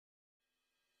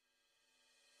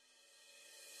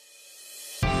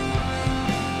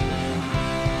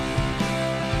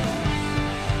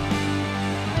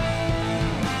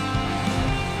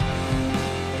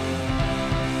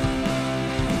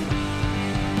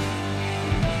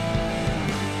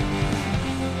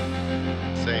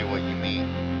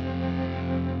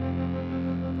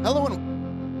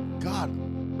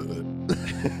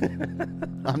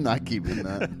I'm not keeping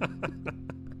that.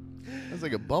 That's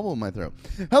like a bubble in my throat.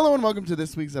 Hello and welcome to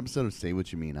this week's episode of Say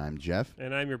What You Mean. I'm Jeff.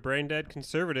 And I'm your brain dead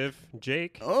conservative,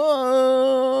 Jake.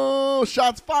 Oh,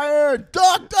 shots fired.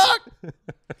 Duck.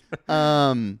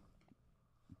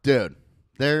 Dude,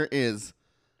 there is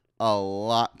a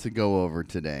lot to go over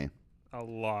today. A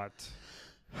lot.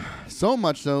 So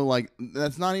much so, like,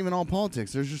 that's not even all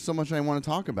politics. There's just so much I want to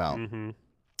talk about. Mm-hmm.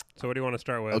 So what do you want to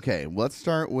start with? Okay, let's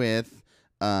start with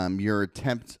your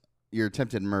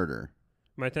attempted murder.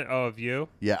 Of you?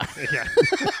 Yeah. Yeah.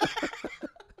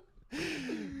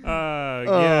 Yeah.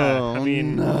 Oh, I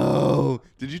mean, no.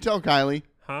 Did you tell Kylie?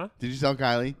 huh? Did you tell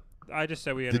Kylie? I just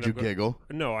said we ended Did you up giggle?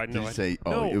 No, I Did know. you say,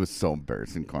 no. it was so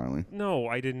embarrassing, Carly? No,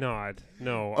 I did not.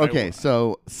 No. Okay,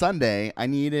 so Sunday, I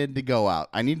needed to go out.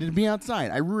 I needed to be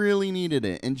outside. I really needed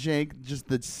it. And Jake, just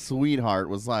the sweetheart,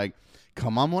 was like,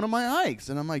 come on one of my hikes.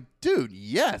 And I'm like, dude,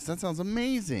 yes, that sounds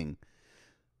amazing.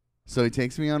 So he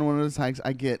takes me on one of those hikes.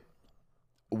 I get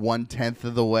 1/10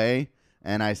 of the way,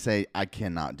 and I say, I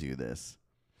cannot do this.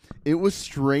 It was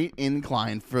straight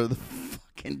incline for the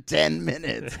fucking 10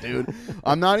 minutes, dude.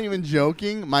 I'm not even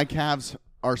joking. My calves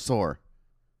are sore.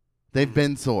 They've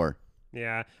been sore.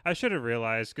 Yeah, I should have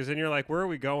realized, because then you're like, where are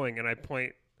we going? And I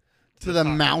point To the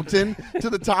mountain, to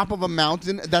the top of a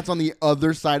mountain that's on the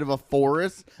other side of a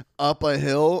forest, up a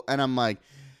hill, and I'm like,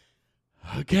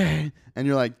 okay. And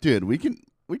you're like, dude, we can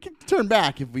turn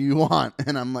back if we want.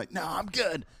 And I'm like, no, I'm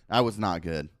good. I was not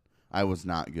good.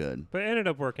 But it ended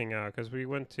up working out because we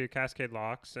went to Cascade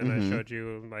Locks and I showed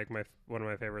you like one of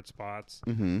my favorite spots.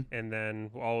 Mm-hmm. And then,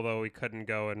 although we couldn't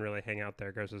go and really hang out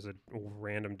there because there's a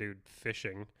random dude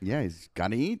fishing. Yeah, he's got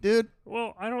to eat, dude.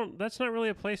 Well, that's not really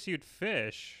a place you'd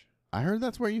fish. I heard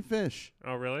that's where you fish.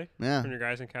 Oh, really? Yeah. From your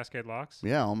guys in Cascade Locks?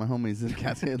 Yeah, all my homies in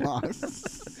Cascade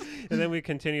Locks. And then we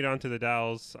continued on to the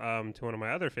Dalles to one of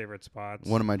my other favorite spots.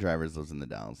 One of my drivers lives in the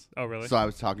Dalles. Oh, really? So I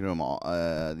was talking to him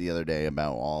the other day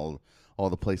about all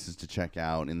the places to check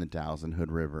out in the Dalles and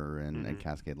Hood River and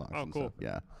Cascade Locks. Oh, and cool. Stuff.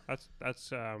 Yeah.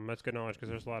 That's good knowledge because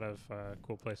there's a lot of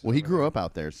cool places. Well, he over grew there. up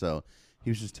out there, so he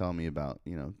was just telling me about,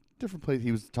 different places.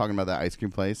 He was talking about that ice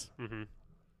cream place. Mm-hmm.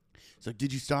 So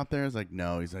did you stop there? I was like,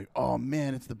 no. He's like, oh,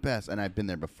 man, it's the best. And I've been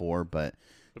there before, but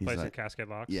The he's place in like, Cascade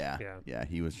Locks? yeah.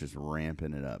 He was just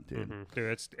ramping it up, dude. Mm-hmm.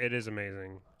 Dude, it is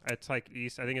amazing. It's like I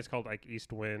think it's called like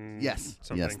East Wind. Yes.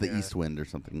 Something. Yes, the yeah. East Wind or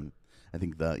something. I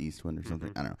think the East Wind or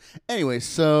something. I don't know. Anyway,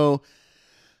 so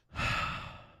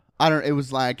it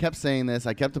was like I kept saying this.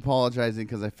 I kept apologizing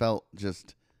because I felt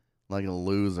just like a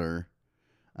loser.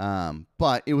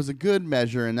 But it was a good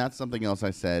measure, and that's something else I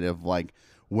said of like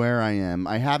where I am.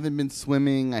 I haven't been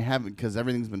swimming. I haven't because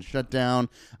everything's been shut down.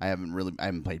 I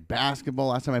haven't played basketball.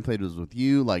 Last time I played was with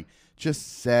you. Like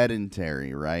just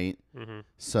sedentary, right? Mm-hmm.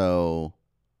 So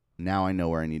now I know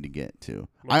where I need to get to.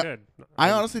 Well, good.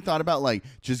 I honestly thought about like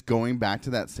just going back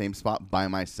to that same spot by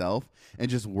myself and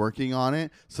just working on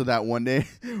it so that one day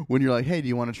when you're like, hey, do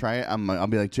you want to try it? I'll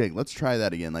be like, Jake, let's try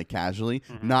that again, like casually,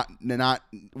 not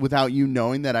without you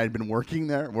knowing that I'd been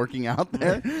working out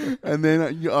there. And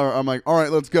then I'm like, all right,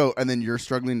 let's go. And then you're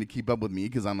struggling to keep up with me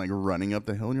because I'm like running up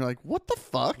the hill and you're like, what the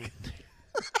fuck?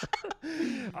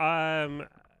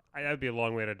 That'd be a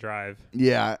long way to drive.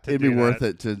 Yeah, it'd be do worth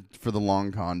that. it for the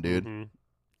long con, dude. Mm-hmm.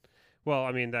 Well,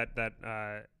 I mean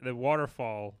the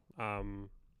waterfall.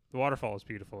 The waterfall is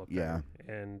beautiful up there,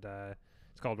 and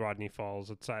it's called Rodney Falls.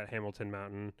 It's at Hamilton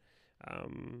Mountain.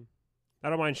 I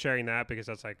don't mind sharing that because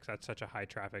that's such a high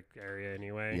traffic area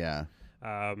anyway. Yeah.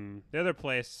 The other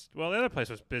place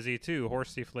was busy too.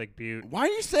 Horse Thief Lake Butte. Why are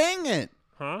you saying it?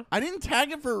 Huh? I didn't tag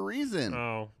it for a reason.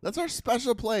 Oh, That's our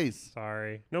special place.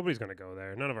 sorry. Nobody's gonna go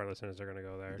there. None of our listeners are gonna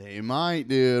go there. They might,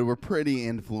 dude. We're pretty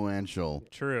influential.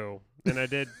 True. And I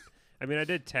did. I mean, I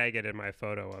did tag it in my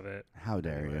photo of it. How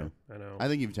dare you? I know. I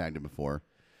think you've tagged it before.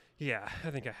 Yeah,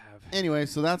 I think I have. Anyway,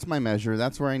 so that's my measure.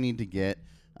 That's where I need to get.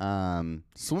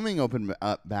 Swimming opened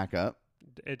back up.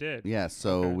 It did. Yeah,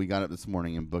 so Okay. we got up this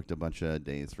morning and booked a bunch of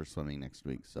days for swimming next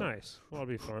week. So Nice. Well,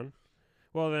 it'll be fun.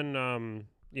 Well, then,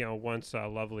 once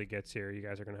Lovely gets here, you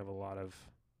guys are gonna have a lot of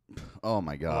oh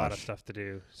my a lot of gosh. stuff to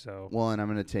do. So Well, and I'm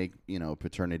gonna take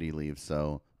paternity leave,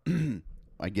 so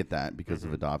I get that because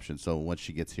of adoption. So once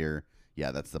she gets here,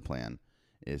 yeah, that's the plan,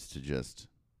 is to just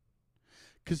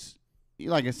because.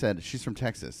 Like I said, she's from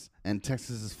Texas, and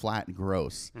Texas is flat and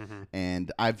gross. Mhm.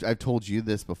 And I've told you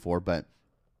this before, but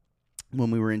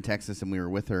when we were in Texas and we were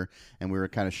with her and we were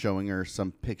kind of showing her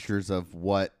some pictures of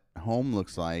what home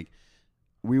looks like,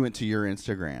 we went to your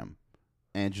Instagram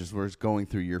and just was going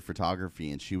through your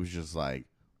photography, and she was just like,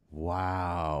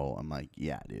 wow. I'm like,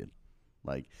 yeah, dude.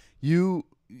 Like, you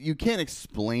can't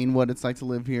explain what it's like to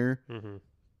live here, Mhm.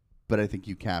 but I think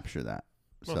you capture that.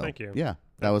 Well, so, thank you. Yeah,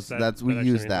 we actually use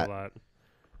means that. a lot.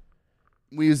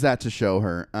 We use that to show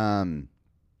her.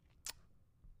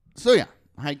 So yeah,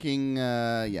 hiking.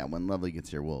 When Lovely gets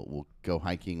here, we'll go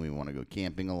hiking. We want to go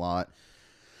camping a lot.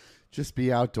 Just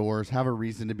be outdoors. Have a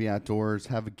reason to be outdoors.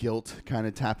 Have a guilt kind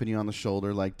of tapping you on the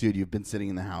shoulder, like, dude, you've been sitting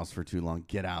in the house for too long.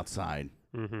 Get outside.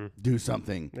 Mm-hmm. Do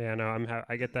something. Yeah, no,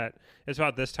 I get that. It's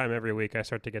about this time every week I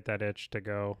start to get that itch to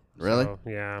go. Really? So,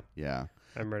 yeah. Yeah.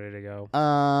 I'm ready to go.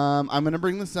 I'm gonna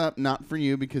bring this up not for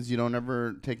you because you don't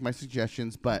ever take my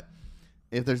suggestions, but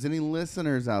if there's any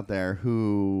listeners out there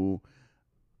who,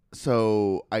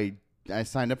 so I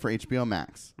signed up for HBO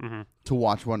Max to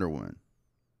watch Wonder Woman.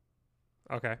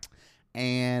 Okay.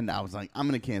 And I was like, I'm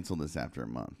going to cancel this after a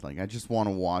month. Like, I just want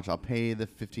to watch. I'll pay the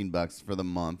 $15 for the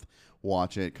month,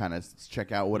 watch it, kind of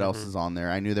check out what else is on there.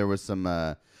 I knew there was some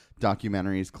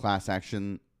documentaries, Class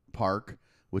Action Park,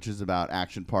 which is about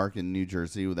Action Park in New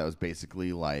Jersey. That was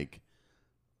basically like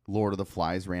Lord of the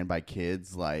Flies ran by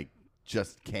kids, like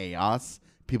just chaos,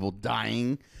 people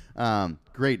dying.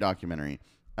 Great documentary.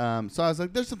 So I was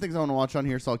like, there's some things I want to watch on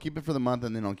here, so I'll keep it for the month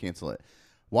and then I'll cancel it.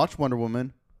 Watch Wonder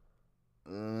Woman.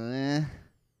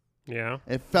 Yeah.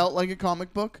 It felt like a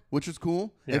comic book, which was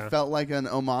cool. Yeah. It felt like an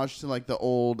homage to like the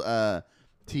old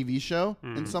TV show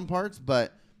in some parts,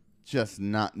 but just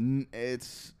not.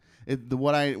 It's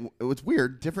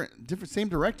weird. Different, same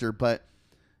director, but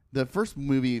the first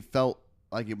movie felt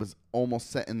like it was almost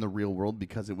set in the real world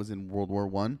because it was in World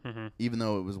War I, even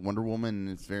though it was Wonder Woman and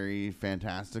it's very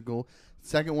fantastical.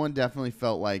 Second one definitely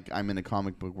felt like I'm in a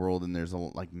comic book world and there's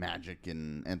like magic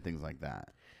and things like that.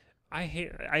 I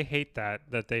hate that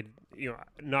they,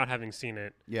 not having seen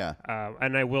it. Yeah.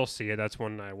 And I will see it. That's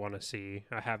one I want to see.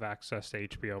 I have access to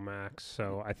HBO Max,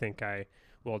 so I think I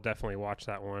will definitely watch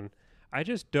that one. I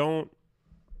just don't.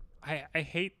 I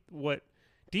hate what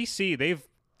DC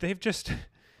they've just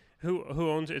who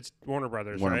owns it's Warner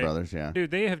Brothers. Warner right? Brothers, yeah. Dude,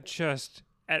 they have just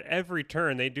at every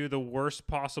turn they do the worst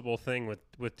possible thing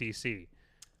with DC.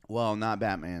 Well, not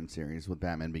Batman series with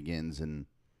Batman Begins and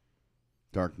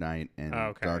Dark Knight and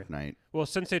Dark Knight. Well,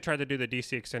 since they tried to do the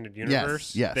DC Extended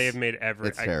Universe, yes. they have made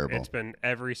It's terrible.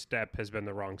 Every step has been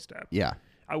the wrong step. Yeah.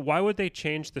 Why would they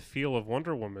change the feel of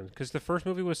Wonder Woman? Because the first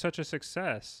movie was such a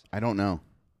success. I don't know.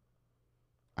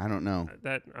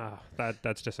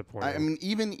 That's disappointing. I mean,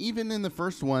 even in the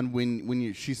first one,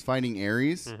 when she's fighting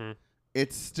Ares,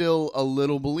 it's still a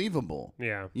little believable.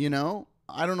 Yeah.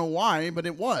 I don't know why, but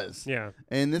it was. Yeah.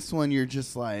 And this one, you're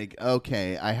just like,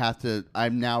 okay,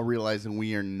 I'm now realizing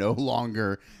we are no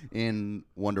longer in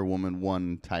Wonder Woman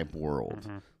 1 type world.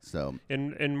 So.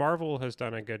 And Marvel has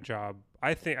done a good job.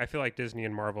 I feel like Disney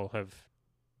and Marvel have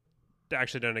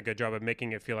actually done a good job of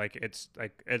making it feel like it's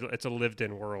a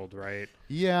lived-in world, right?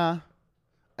 Yeah.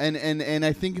 And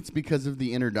I think it's because of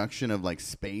the introduction of like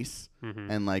space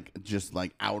and like just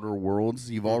like outer worlds.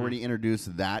 You've already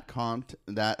introduced that concept.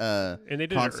 And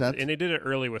they did it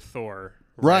early with Thor.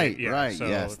 Right. Yeah, right. so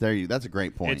yes. That's a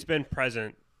great point. It's been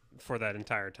present for that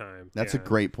entire time. That's a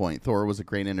great point. Thor was a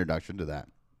great introduction to that.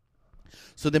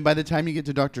 So then by the time you get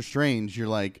to Doctor Strange, you're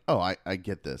like, oh, I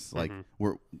get this. Like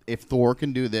if Thor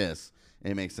can do this,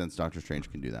 it makes sense Doctor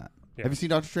Strange can do that. Yeah. Have you seen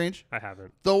Doctor Strange? I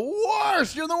haven't. The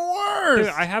worst! You're the worst!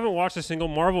 Dude, I haven't watched a single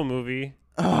Marvel movie.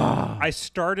 I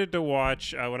started to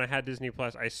watch, when I had Disney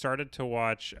Plus, I started to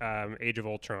watch Age of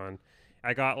Ultron.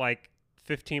 I got like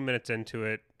 15 minutes into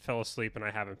it, fell asleep, and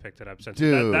I haven't picked it up since.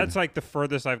 Dude. That's like the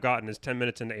furthest I've gotten is 10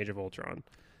 minutes into Age of Ultron.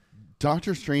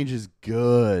 Doctor Strange is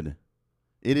good.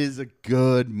 It is a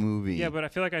good movie. Yeah, but I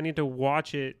feel like I need to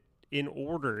watch it in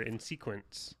order, in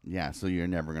sequence. Yeah, so you're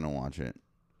never going to watch it.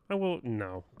 Oh, well,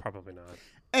 no, probably not.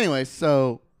 Anyway,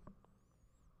 so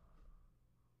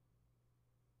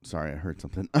sorry, I heard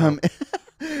something.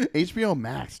 HBO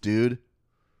Max, dude.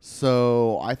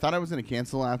 So I thought I was going to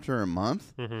cancel after a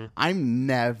month. I'm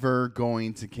never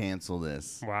going to cancel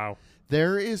this. Wow.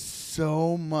 There is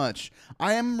so much.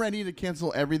 I am ready to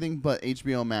cancel everything but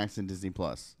HBO Max and Disney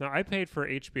Plus. Now, I paid for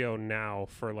HBO Now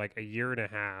for like a year and a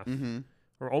half,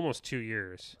 or almost 2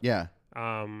 years. Yeah.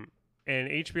 And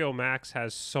HBO Max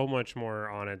has so much more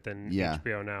on it than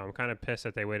HBO Now. I'm kind of pissed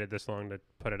that they waited this long to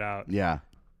put it out. Yeah.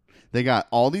 They got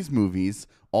all these movies,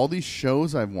 all these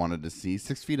shows I've wanted to see.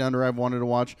 6 Feet Under I've wanted to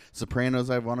watch. Sopranos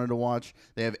I've wanted to watch.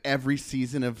 They have every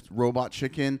season of Robot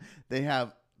Chicken. They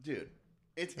have, dude.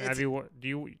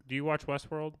 Do you watch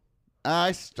Westworld?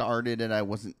 I started it. I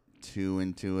wasn't too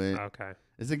into it. Okay.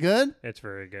 Is it good? It's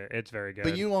very good. It's very good.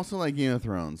 But you also like Game of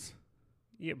Thrones.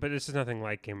 Yeah, but this is nothing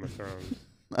like Game of Thrones.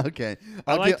 Okay.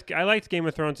 I liked Game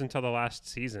of Thrones until the last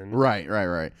season.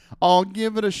 Right. I'll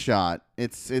give it a shot.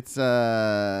 It's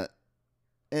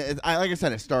like I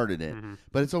said, I started it, Mm-hmm.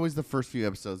 but it's always the first few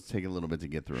episodes take a little bit to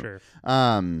get through. Sure.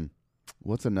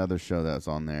 What's another show that's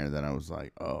on there that I was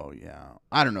like, oh yeah,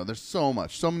 I don't know. There's so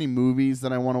many movies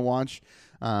that I want to watch,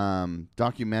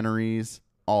 documentaries,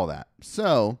 all that.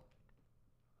 So,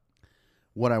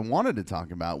 what I wanted to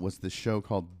talk about was the show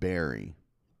called Barry.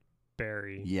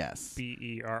 Barry. Yes.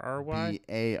 Berry.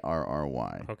 Barry.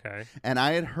 Okay. And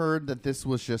I had heard that this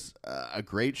was just a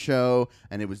great show,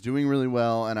 and it was doing really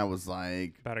well, and I was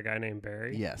like, About a guy named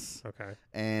Barry? yes. Okay.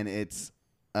 And it's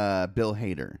Bill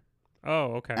Hader.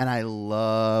 Oh, okay. And I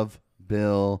love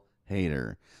Bill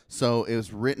Hader. So it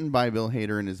was written by Bill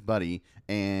Hader and his buddy,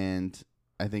 and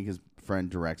I think his friend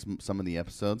directs some of the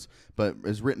episodes, but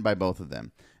it's written by both of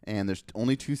them. And there's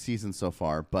only 2 seasons so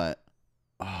far, but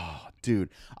oh, dude,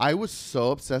 I was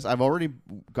so obsessed. I've already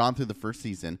gone through the first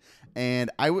season, and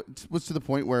I was to the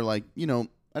point where, like, you know,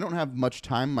 I don't have much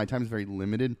time. My time is very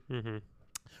limited Mm-hmm.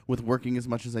 with working as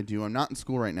much as I do. I'm not in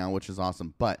school right now, which is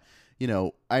awesome, but you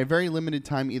know, I have very limited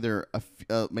time, either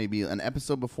maybe an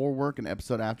episode before work, an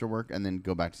episode after work, and then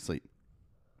go back to sleep.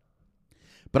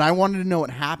 But I wanted to know what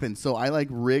happened, so I like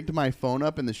rigged my phone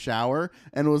up in the shower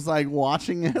and was like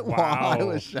watching it while I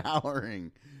was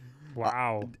showering.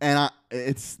 Wow. And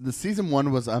it's the season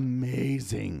 1 was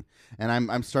amazing, and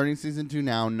I'm starting season 2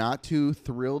 now. Not too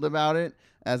thrilled about it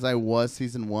as I was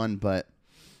season 1, but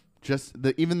just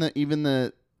even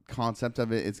the concept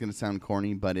of it, it's going to sound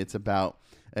corny, but it's about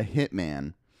a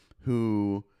hitman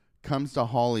who comes to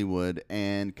Hollywood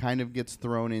and kind of gets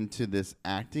thrown into this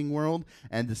acting world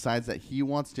and decides that he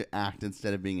wants to act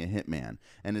instead of being a hitman.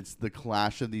 And it's the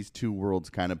clash of these two worlds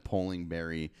kind of pulling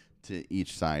Barry to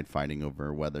each side, fighting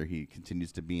over whether he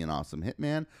continues to be an awesome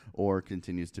hitman or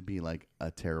continues to be like a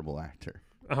terrible actor.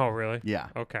 Oh, really? Yeah.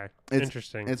 Okay. It's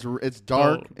Interesting. It's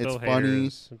dark. It's funny.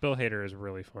 Bill Hader is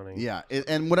really funny. Yeah.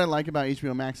 And what I like about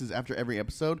HBO Max is after every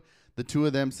episode, the two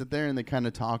of them sit there and they kind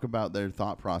of talk about their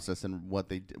thought process and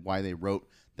why they wrote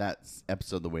that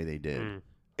episode the way they did. Mm.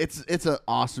 It's an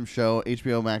awesome show.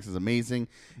 HBO Max is amazing.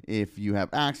 If you have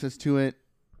access to it,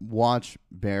 watch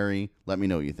Barry. Let me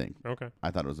know what you think. Okay.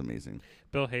 I thought it was amazing.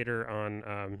 Bill Hader on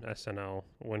SNL,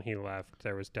 when he left,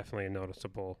 there was definitely a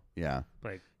noticeable, Yeah.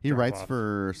 like, He drop writes off.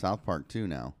 for South Park too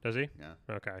now. Does he? Yeah.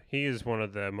 Okay. He is one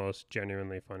of the most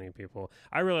genuinely funny people.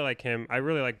 I really like him. I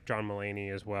really like John Mulaney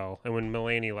as well. And when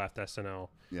Mulaney left SNL,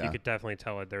 Yeah. you could definitely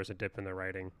tell it. There's a dip in the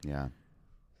writing. Yeah.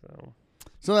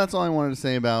 So that's all I wanted to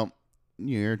say about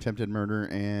your attempted murder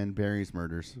and Barry's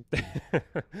murders.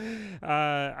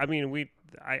 I mean,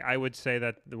 I would say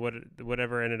that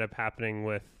whatever ended up happening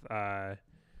with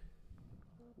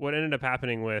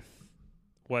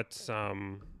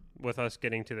with us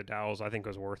getting to the Dalles, I think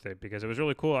was worth it because it was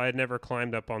really cool. I had never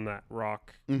climbed up on that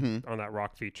rock on that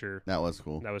rock feature. That was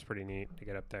cool. That was pretty neat to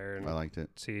get up there and I liked it.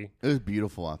 see. It was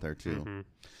beautiful out there too. Mm-hmm.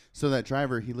 So that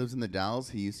driver, he lives in the Dalles.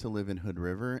 He used to live in Hood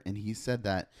River, and he said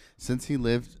that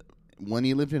when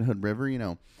he lived in Hood River, you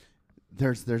know,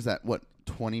 there's that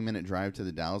 20-minute drive to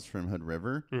the Dalles from Hood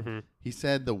River. Mm-hmm. He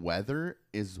said the weather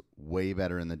is way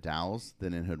better in the Dalles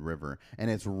than in Hood River, and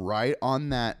it's right on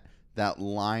that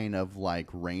line of like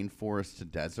rainforest to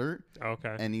desert.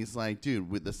 Okay. And he's like, dude,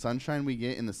 with the sunshine we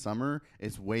get in the summer,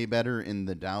 it's way better in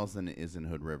the Dalles than it is in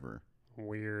Hood River.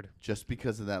 Weird. Just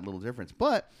because of that little difference.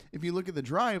 But if you look at the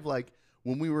drive, like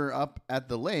when we were up at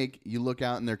the lake, you look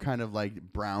out and they're kind of like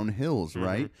brown hills, Mm-hmm.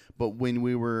 right? But when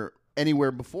we were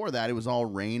anywhere before that, it was all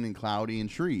rain and cloudy and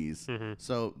trees. Mm-hmm.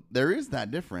 So there is that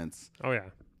difference. Oh yeah.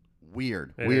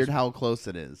 Weird. It Weird is. how close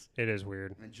it is. It is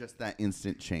weird. And just that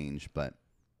instant change. But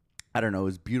I don't know. It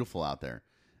was beautiful out there.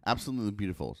 Absolutely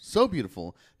beautiful. So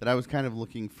beautiful that I was kind of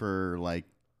looking for like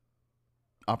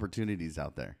opportunities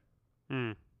out there.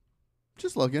 Mm.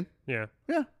 Just looking. Yeah.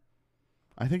 Yeah.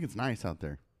 I think it's nice out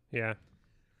there. Yeah.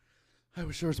 I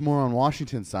wish there was more on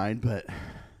Washington side, but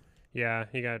Yeah.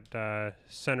 You got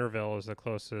Centerville is the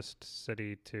closest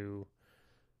city to.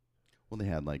 well, they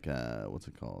had like what's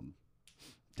it called,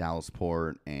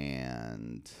 Dallasport,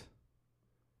 and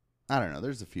I don't know.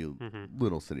 There's a few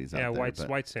little cities out Yeah, there.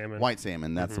 White Salmon. White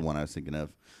Salmon. That's the one I was thinking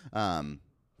of.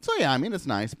 So yeah, I mean it's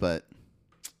nice, but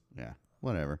yeah,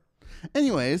 whatever.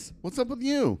 Anyways, what's up with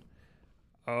you?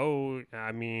 Oh,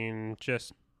 I mean,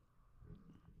 just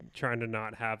trying to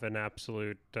not have an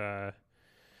absolute.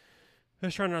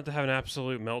 Just trying not to have an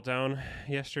absolute meltdown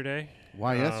yesterday.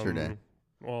 Why yesterday?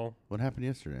 Well, What happened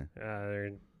yesterday?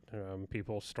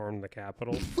 people stormed the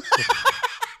Capitol,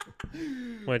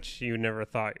 which you never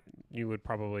thought you would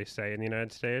probably say in the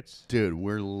United States. Dude,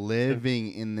 we're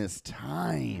living in this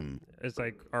time. It's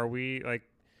like, are we like?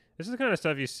 This is the kind of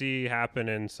stuff you see happen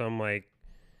in some like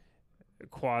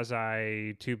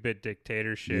quasi 2-bit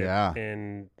dictatorship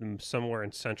in somewhere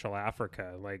in Central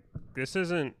Africa. Like, this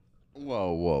isn't.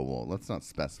 Whoa! Let's not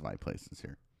specify places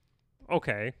here.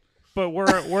 Okay, but where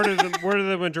do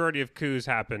the majority of coups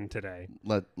happen today?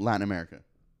 Latin America.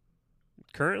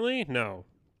 Currently, no.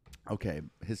 Okay,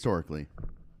 historically.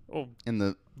 Oh,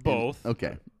 both.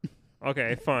 Okay.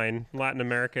 Okay, fine. Latin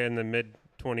America in the mid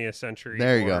 20th century.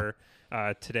 There you go.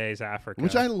 Today's Africa.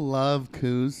 Which I love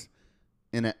coups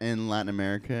in Latin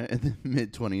America in the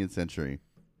mid 20th century.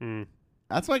 Mm.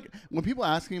 That's like when people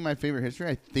ask me my favorite history,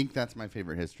 I think that's my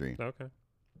favorite history. Okay.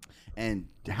 And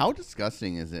how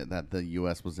disgusting is it that the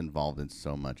U.S. was involved in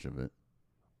so much of it?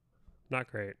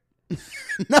 Not great.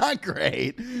 Not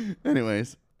great.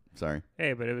 Anyways, sorry.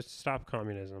 Hey, but it was to stop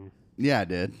communism. Yeah, it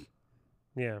did.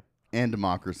 Yeah. And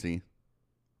democracy.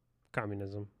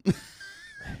 Communism.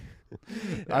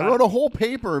 I wrote a whole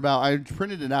paper about. I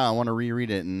printed it out. I want to reread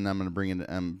it, and I'm gonna bring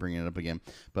it up again.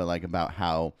 But like about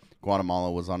how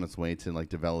Guatemala was on its way to like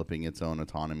developing its own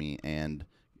autonomy, and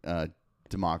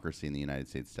democracy in the United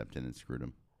States stepped in and screwed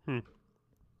them.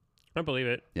 I believe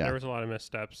it. Yeah. There was a lot of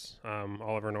missteps.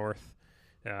 Oliver North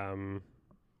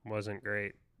wasn't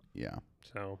great. Yeah.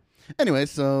 So. Anyway,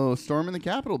 so storming the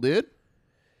Capitol, dude.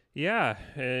 Yeah,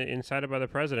 incited by the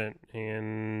president,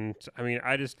 and I mean,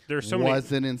 there's so many. Was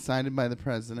it incited by the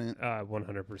president?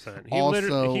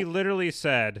 100%. He literally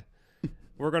said,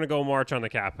 "We're going to go march on the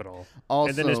Capitol,"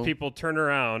 and then his people turn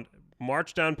around,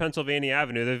 march down Pennsylvania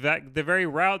Avenue, the very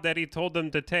route that he told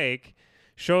them to take,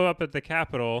 show up at the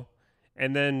Capitol,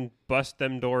 and then bust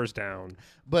them doors down.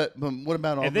 But what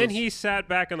about all? And then he sat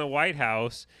back in the White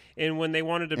House, and when they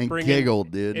wanted to bring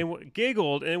giggled, dude, and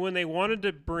giggled, and when they wanted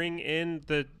to bring in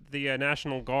the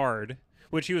National Guard,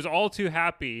 which he was all too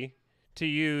happy to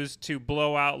use to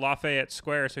blow out Lafayette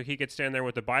Square, so he could stand there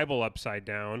with the Bible upside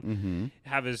down,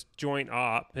 have his joint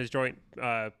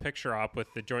picture op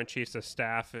with the Joint Chiefs of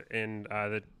Staff and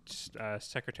the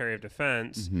Secretary of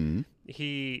Defense.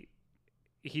 He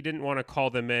didn't want to call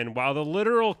them in while the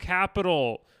literal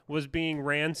Capitol was being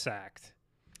ransacked.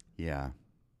 Yeah.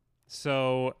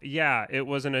 So, yeah, it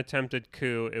was an attempted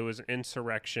coup. It was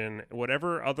insurrection.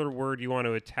 Whatever other word you want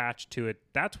to attach to it,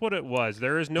 that's what it was.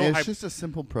 There is no. It's just a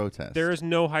simple protest. There is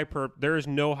no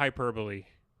hyperbole.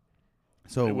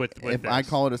 So, with if this. I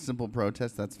call it a simple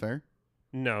protest, that's fair?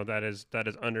 No, that is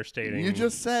understating. You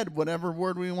just said whatever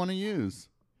word we want to use.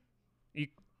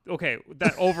 Okay,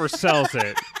 that oversells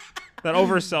it. That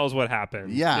oversells what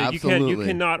happened. Yeah, absolutely. You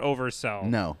cannot oversell.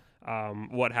 No.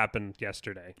 What happened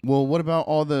yesterday? Well, what about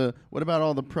all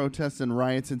the protests and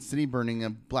riots and city burning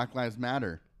of Black Lives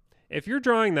Matter? If you're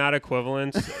drawing that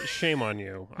equivalence, shame on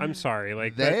you. I'm sorry.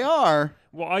 Like they are.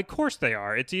 Well, of course they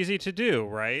are. It's easy to do,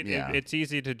 right? Yeah. It's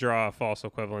easy to draw a false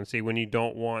equivalency when you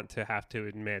don't want to have to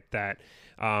admit that.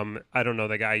 I don't know,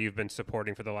 the guy you've been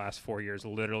supporting for the last 4 years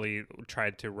literally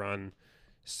tried to run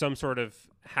some sort of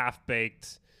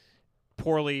half-baked,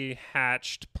 poorly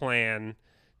hatched plan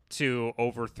to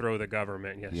overthrow the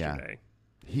government yesterday.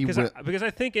 Yeah. Because I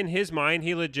think in his mind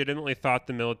he legitimately thought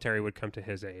the military would come to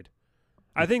his aid.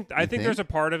 I think there's a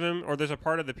part of him, or there's a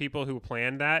part of the people who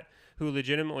planned that who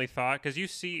legitimately thought, because you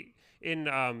see in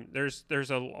there's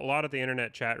a lot of the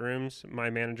internet chat rooms. My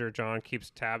manager John keeps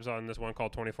tabs on this one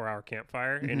called 24-Hour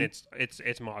Campfire, and it's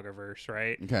MAGAverse,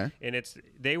 right? Okay. And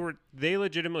they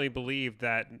legitimately believed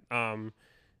that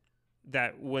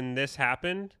that when this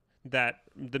happened, that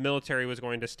the military was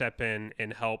going to step in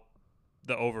and help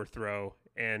the overthrow,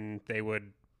 and they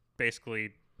would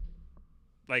basically,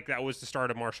 like, that was the start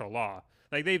of martial law.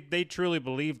 Like, they truly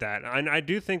believed that. And I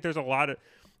do think there's a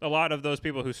lot of those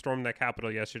people who stormed that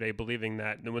Capitol yesterday believing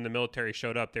that when the military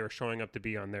showed up, they were showing up to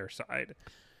be on their side.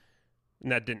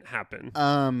 And that didn't happen.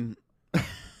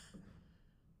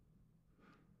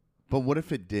 But what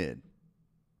if it did?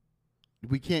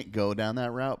 We can't go down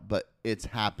that route, but it's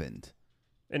happened.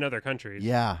 In other countries.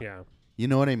 Yeah. Yeah. You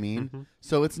know what I mean? Mm-hmm.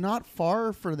 So it's not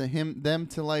far for them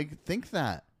to like think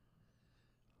that.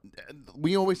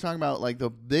 We always talk about like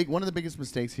one of the biggest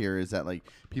mistakes here is that like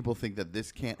people think that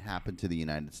this can't happen to the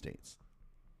United States.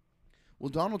 Well,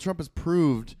 Donald Trump has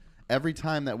proved every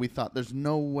time that we thought there's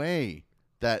no way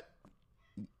that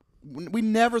we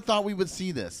never thought we would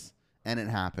see this, and it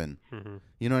happened. Mm-hmm.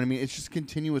 You know what I mean? It's just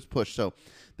continuous push. So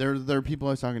there are people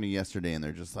I was talking to yesterday, and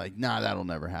they're just like, nah, that'll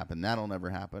never happen. That'll never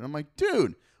happen. I'm like,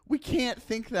 dude, we can't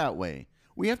think that way.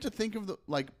 We have to think of the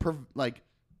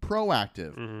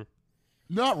proactive, mm-hmm.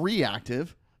 not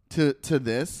reactive to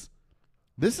this.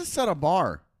 This has set a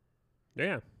bar.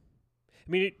 Yeah.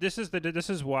 I mean, this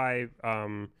is why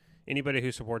anybody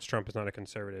who supports Trump is not a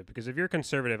conservative. Because if you're a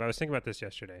conservative, I was thinking about this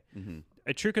yesterday. Mm-hmm.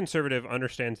 A true conservative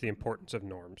understands the importance of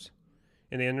norms.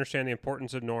 and they understand the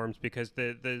importance of norms because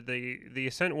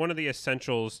one of the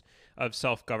essentials of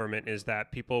self-government is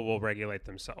that people will regulate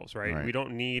themselves, right? We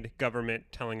don't need government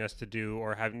telling us to do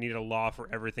or need a law for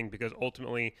everything, because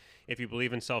ultimately, if you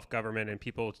believe in self-government and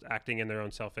people acting in their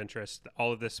own self-interest,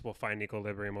 all of this will find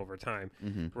equilibrium over time,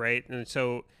 right? And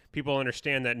so people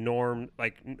understand that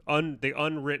the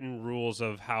unwritten rules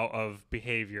of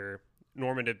behavior,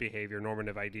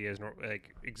 normative ideas,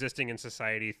 like existing in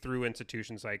society through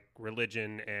institutions like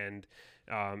religion and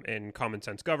common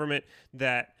sense government,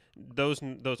 that those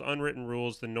unwritten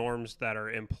rules, the norms that are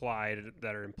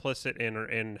implicit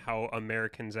in how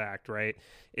Americans act, right,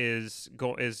 is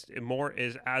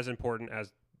as important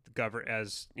as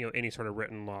any sort of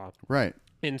written law, right?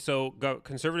 And so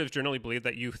conservatives generally believe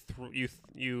that you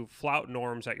flout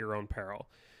norms at your own peril.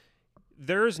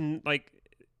 There's nothing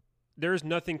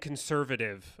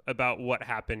conservative about what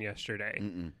happened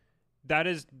yesterday.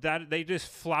 They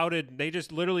just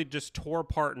literally tore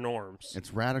apart norms.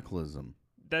 It's radicalism.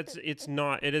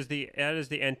 It is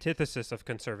the antithesis of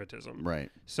conservatism. Right.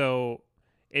 So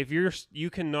if you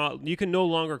can no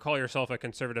longer call yourself a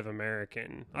conservative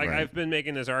American. Like, right. I've been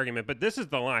making this argument, but this is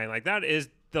the line. Like, that is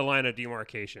the line of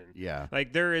demarcation. Yeah.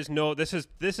 Like, this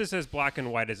is as black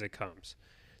and white as it comes.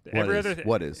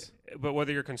 What is? But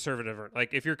whether you're conservative or,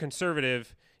 like, if you're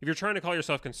conservative, if you're trying to call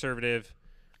yourself conservative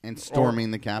and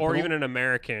storming the Capitol, or even an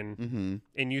American,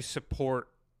 and you support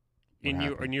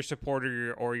you're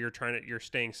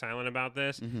staying silent about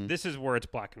this, this is where it's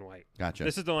black and white. Gotcha.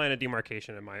 This is the line of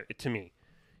demarcation to me.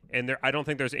 And I don't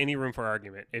think there's any room for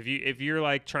argument. If you're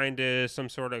like trying to some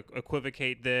sort of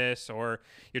equivocate this, or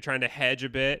you're trying to hedge a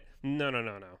bit, no.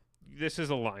 This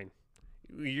is a line.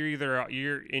 You got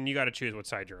to choose what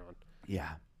side you're on.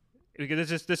 Yeah.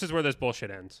 Because this is where this bullshit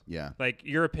ends. Yeah. Like,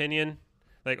 your opinion,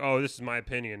 like, oh, this is my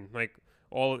opinion. Like,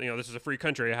 this is a free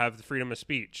country. I have the freedom of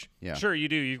speech. Yeah. Sure, you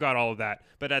do. You've got all of that.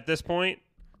 But at this point,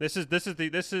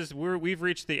 we've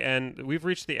reached the end. We've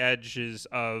reached the edges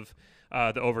of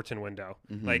the Overton window.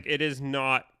 Like, it is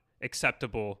not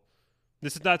acceptable.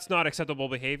 That's not acceptable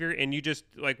behavior. And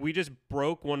we just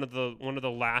broke one of the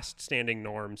last standing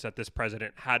norms that this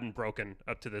president hadn't broken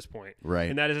up to this point. Right.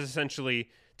 And that is essentially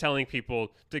telling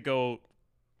people to go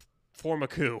form a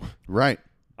coup. Right.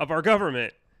 Of our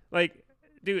government. Like,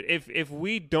 dude, if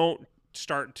we don't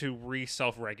start to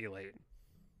self-regulate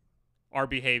our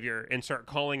behavior and start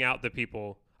calling out the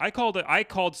people. I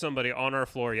called somebody on our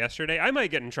floor yesterday. I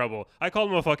might get in trouble. I called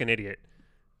him a fucking idiot.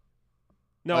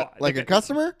 No, like a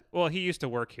customer? Well, he used to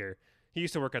work here. He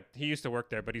used to work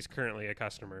there, but he's currently a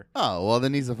customer. Oh, well,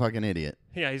 then he's a fucking idiot.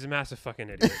 Yeah, he's a massive fucking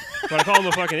idiot. But I called him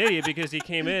a fucking idiot because he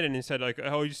came in and he said, like,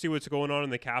 "Oh, you see what's going on in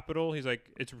the Capitol?" He's like,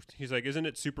 "Isn't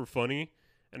it super funny?"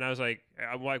 And I was like,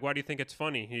 "Why do you think it's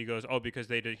funny?" He goes, "Oh, because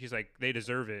they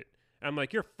deserve it." And I'm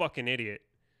like, "You're a fucking idiot."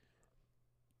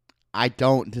 I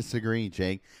don't disagree,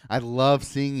 Jake. I love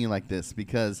seeing you like this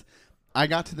because I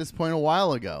got to this point a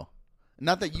while ago.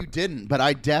 Not that you didn't, but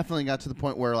I definitely got to the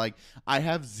point where, like, I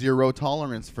have zero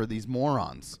tolerance for these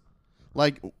morons.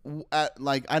 Like I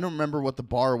don't remember what the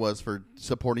bar was for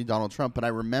supporting Donald Trump, but I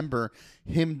remember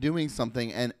him doing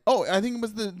something, and I think it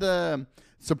was the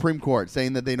Supreme Court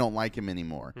saying that they don't like him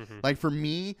anymore. Like, for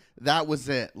me, that was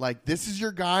it. Like, this is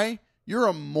your guy? You're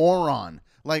a moron.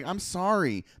 Like, I'm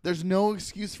sorry. There's no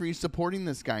excuse for you supporting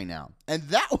this guy now. And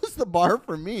that was the bar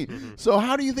for me. So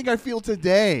how do you think I feel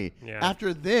today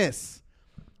after this?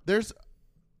 There's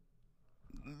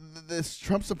this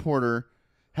Trump supporter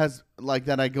has, like,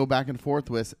 that I go back and forth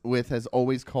with has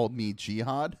always called me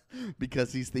jihad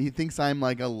because he thinks I'm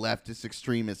like a leftist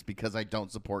extremist because I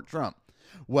don't support Trump.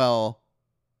 Well,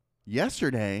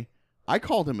 yesterday I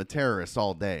called him a terrorist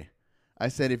all day. I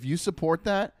said, if you support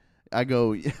that, I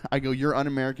go, you're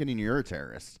un-American and you're a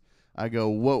terrorist. I go,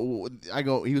 what? I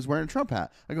go, he was wearing a Trump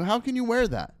hat. I go, how can you wear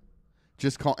that?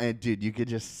 And dude, you could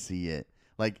just see it.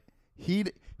 Like, he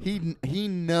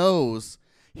knows.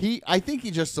 I think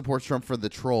he just supports Trump for the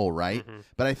troll, right?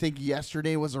 But I think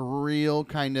yesterday was a real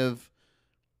kind of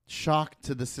shock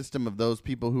to the system of those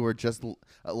people who are just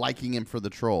liking him for the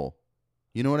troll.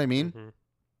 You know what I mean?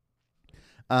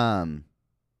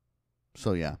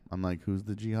 So yeah, I'm like, who's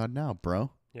the jihad now,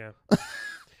 bro? Yeah.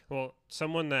 Well,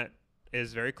 someone that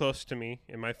is very close to me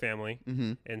in my family,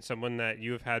 and someone that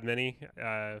you have had many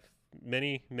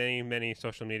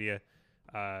social media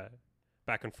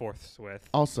back and forths with.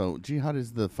 Also, jihad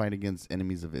is the fight against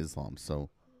enemies of Islam, so.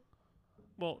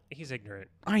 Well, he's ignorant.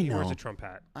 I know. He wears a Trump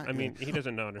hat. I mean, he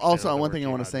doesn't know. Also, one thing I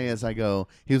want to say is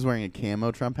he was wearing a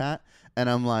camo Trump hat, and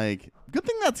I'm like, good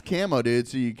thing that's camo, dude,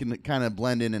 so you can kind of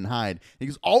blend in and hide. He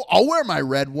goes, I'll wear my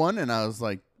red one, and I was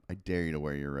like, I dare you to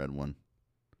wear your red one.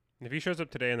 If he shows up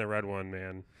today in the red one,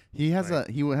 man. He has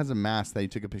a mask that he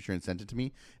took a picture and sent it to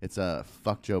me. It's a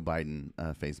fuck Joe Biden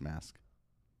face mask.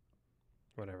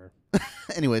 Whatever.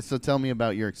 Anyway, so tell me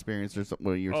about your experience or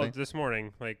what you were saying. This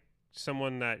morning, like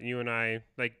someone that you and I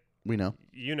like. We know.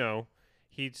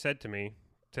 He said to me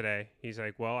today, he's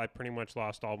like, well, I pretty much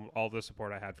lost all the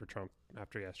support I had for Trump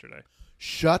after yesterday.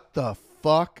 Shut the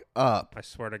fuck up. I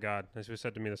swear to God. That's what he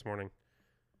said to me this morning.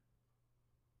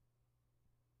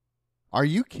 Are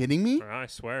you kidding me? I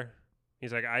swear.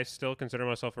 He's like, I still consider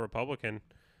myself a Republican,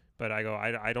 but I go,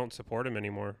 I don't support him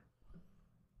anymore.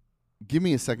 Give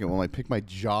me a second while I pick my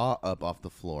jaw up off the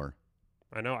floor.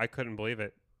 I know. I couldn't believe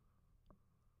it.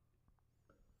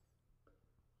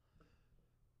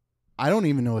 I don't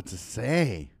even know what to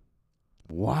say.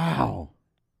 Wow.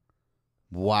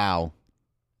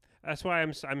 That's why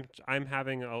I'm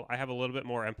having I have a little bit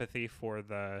more empathy for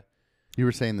the. You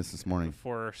were saying this morning.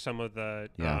 For some of the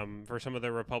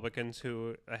Republicans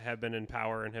who have been in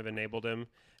power and have enabled him.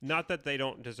 Not that they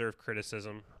don't deserve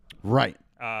criticism. Right.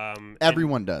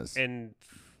 Everyone does. And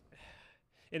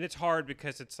it's hard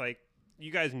because it's like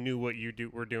you guys knew what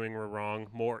were doing were wrong,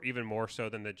 even more so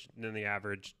than the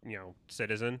average,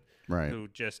 citizen, right, who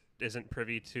just isn't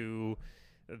privy to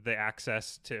the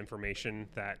access to information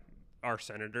that our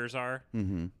senators are.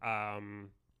 Mm-hmm.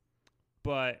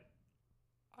 But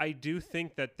I do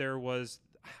think that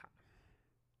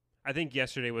I think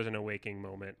yesterday was an awakening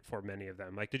moment for many of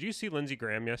them. Like, did you see Lindsey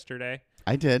Graham yesterday?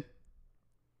 I did.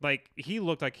 Like, he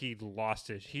looked like he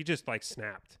just like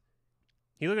snapped.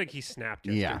 He looked like he snapped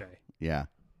yesterday. Yeah.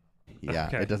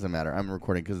 Okay. It doesn't matter. I'm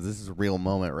recording because this is a real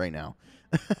moment right now.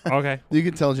 Okay. You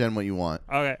can tell Jen what you want.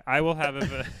 Okay. I will have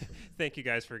a thank you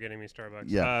guys for getting me Starbucks.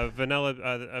 Yeah.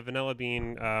 Vanilla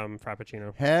bean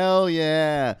frappuccino. Hell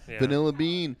yeah. Vanilla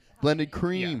bean, blended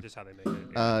cream. Yeah, just how they make it.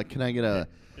 Yeah. Can I get a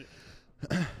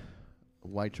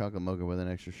white chocolate mocha with an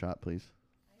extra shot, please?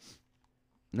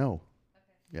 No.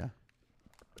 Okay. Yeah.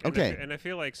 Okay. And I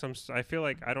feel like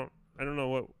I don't know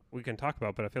what we can talk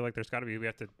about, but I feel like we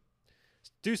have to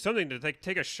do something to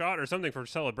take a shot or something for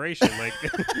celebration. Like,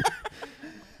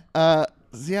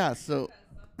 yeah. So,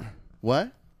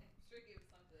 what?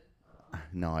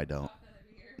 No, I don't.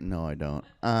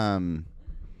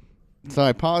 So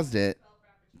I paused it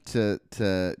to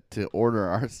order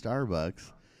our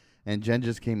Starbucks, and Jen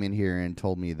just came in here and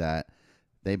told me that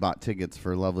they bought tickets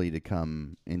for Lovely to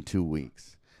come in 2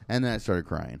 weeks, and then I started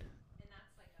crying. And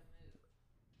that's like a move.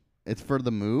 It's for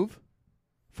the move,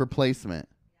 for placement.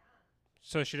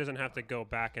 So she doesn't have to go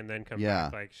back and then come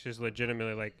back. Like, she's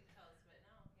legitimately like.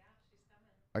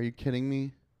 Are you kidding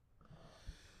me?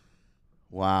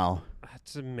 Wow.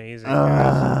 That's amazing,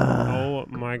 guys. Oh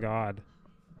my God.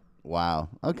 Wow.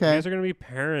 Okay. You guys are going to be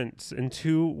parents in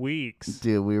 2 weeks.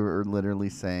 Dude, we were literally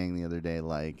saying the other day,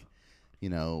 like,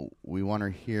 we want her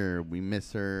here. We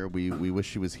miss her. We wish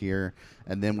she was here.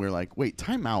 And then we're like, wait,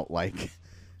 time out. Like,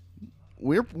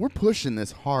 we're pushing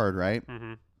this hard, right?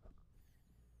 Mm-hmm.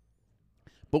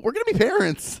 But we're gonna be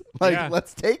parents. Like,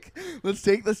 let's take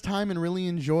this time and really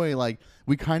enjoy. Like,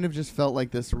 we kind of just felt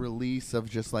like this release of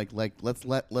just like let's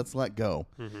let go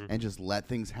and just let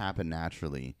things happen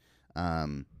naturally.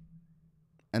 And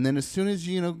then as soon as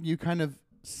you kind of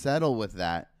settle with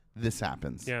that, this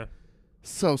happens. Yeah.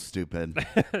 So stupid.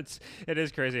 It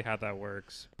is crazy how that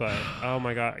works. But oh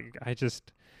my God,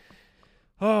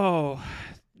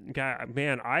 God,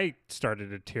 man, I started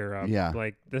to tear up. Yeah.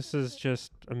 Like, this is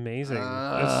just amazing.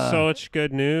 It's such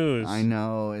good news. I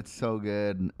know. It's so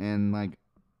good. And, like,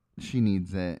 she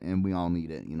needs it, and we all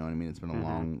need it. You know what I mean? It's been a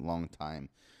long, long time.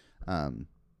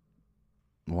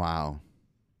 Wow.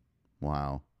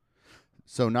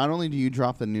 So not only do you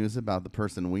drop the news about the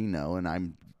person we know, and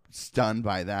I'm stunned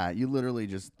by that. You literally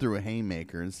just threw a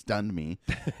haymaker and stunned me.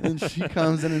 And she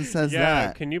comes in and says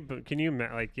that. Can you, I can't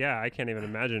even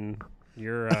imagine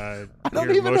your I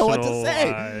don't even know what to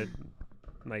say.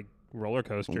 Like, roller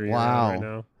coaster. Wow. Right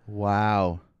now.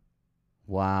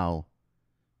 Wow.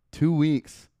 2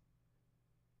 weeks.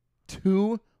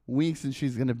 2 weeks and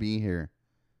she's going to be here.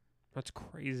 That's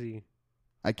crazy.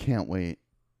 I can't wait.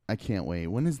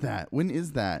 When is that?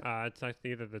 It's like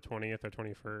either the 20th or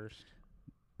 21st.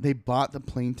 They bought the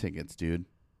plane tickets, dude.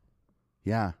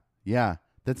 Yeah.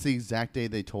 That's the exact day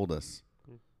they told us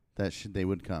that they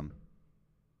would come.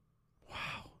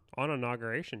 Wow. On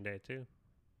Inauguration Day, too.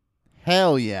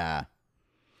 Hell yeah.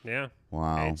 Yeah.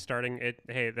 Wow.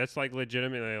 Hey, that's like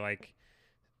legitimately like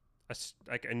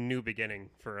a new beginning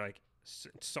for like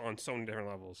on so many different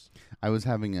levels. It's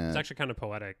actually kind of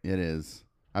poetic. It is.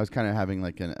 I was kind of having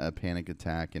like a panic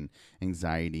attack and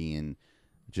anxiety and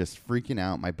just freaking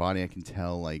out. My body, I can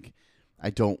tell, like, I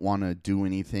don't want to do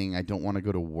anything. I don't want to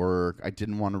go to work. I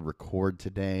didn't want to record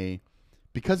today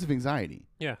because of anxiety.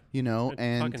 Yeah. You know, It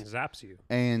and fucking zaps you.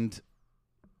 and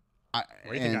Why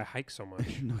do you think I hike so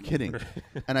much? no kidding.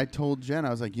 And I told Jen, I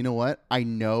was like, you know what? I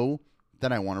know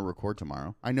that I want to record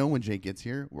tomorrow. I know when Jake gets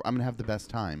here, I'm gonna have the best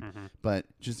time. Mm-hmm. But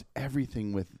just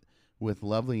everything with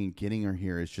Lovely and getting her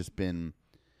here has just been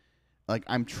like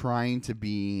I'm trying to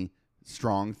be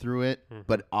strong through it,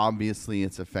 but obviously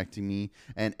it's affecting me.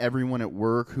 And everyone at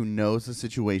work who knows the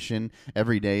situation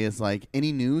every day is like,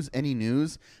 any news?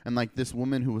 And like this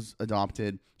woman who was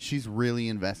adopted, she's really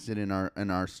invested in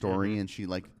our story, and she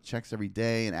like checks every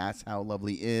day and asks how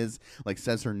Lovely is, like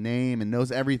says her name and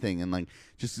knows everything, and like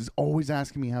just is always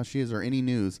asking me how she is or any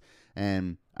news.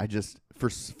 And I just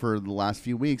for the last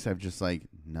few weeks I've just like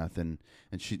nothing.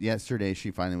 And yesterday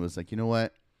she finally was like, you know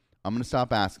what? I'm going to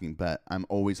stop asking, but I'm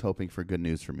always hoping for good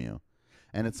news from you.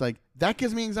 And it's like, that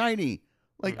gives me anxiety.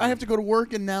 Like, I have to go to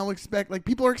work and now expect, like,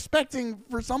 people are expecting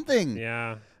for something.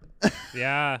 Yeah.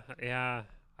 yeah.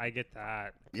 I get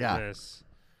that. Goodness.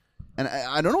 And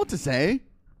I don't know what to say,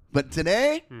 but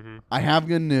today, I have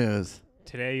good news.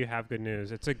 Today you have good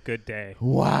news. It's a good day.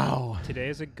 Wow. Today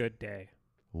is a good day.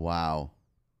 Wow.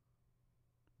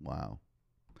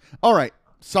 All right.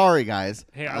 Sorry, guys.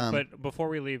 Hey, but before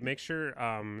we leave, make sure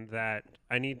that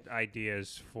I need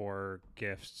ideas for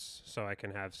gifts so I can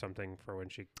have something for when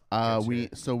she gets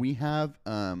here. We have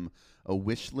a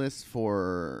wish list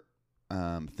for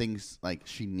things like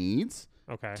she needs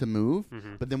to move,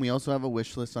 but then we also have a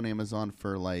wish list on Amazon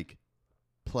for like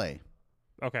play.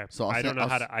 Okay. So I don't know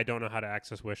how to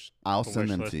access wish. I'll send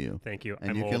them list. to you. Thank you.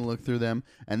 And you can look through them,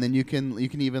 and then you can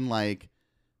even like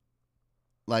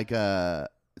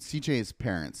CJ's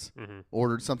parents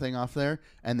ordered something off there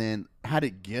and then had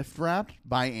it gift wrapped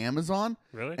by Amazon.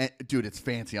 Really? And, dude, it's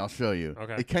fancy. I'll show you.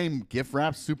 Okay. It came gift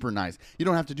wrapped, super nice. You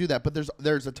don't have to do that, but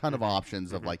there's a ton of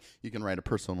options of like you can write a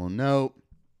personal note,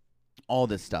 all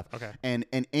this stuff. Okay. And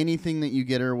anything that you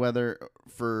get her, whether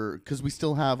because we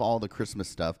still have all the Christmas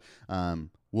stuff,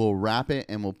 we'll wrap it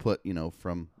and we'll put,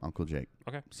 from Uncle Jake.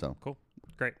 Okay. So cool.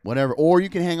 Great. Whatever. Or you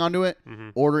can hang on to it,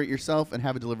 order it yourself, and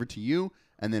have it delivered to you,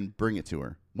 and then bring it to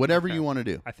her. Whatever you want to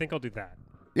do. I think I'll do that.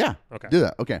 Yeah. Okay. Do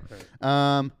that. Okay.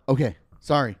 Okay.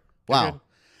 Sorry. Wow.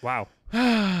 Wow.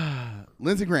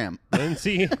 Lindsey Graham.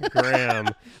 Lindsey Graham.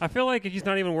 I feel like he's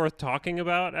not even worth talking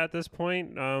about at this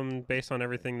point, based on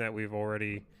everything that we've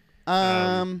already.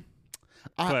 But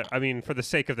I mean, for the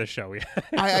sake of the show,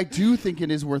 I do think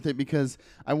it is worth it because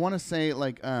I want to say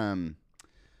like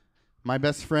my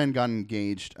best friend got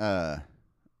engaged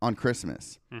on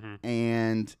Christmas,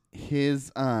 and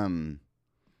his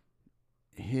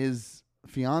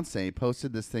fiance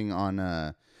posted this thing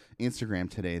on Instagram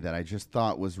today that I just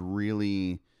thought was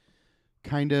really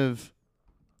kind of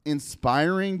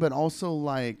inspiring, but also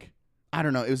like, I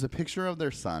don't know, it was a picture of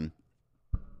their son.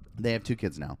 They have 2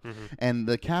 kids now. And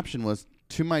the caption was,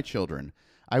 "To my children,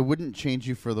 I wouldn't change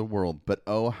you for the world, but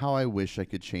oh, how I wish I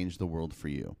could change the world for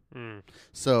you."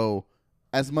 So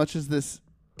as much as this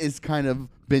is kind of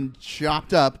been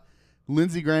chopped up,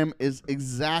 Lindsey Graham is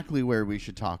exactly where we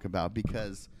should talk about,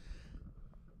 because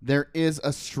there is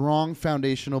a strong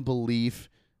foundational belief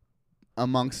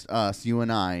amongst us, you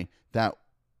and I, that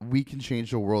we can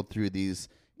change the world through these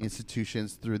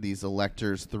institutions, through these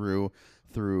electors, through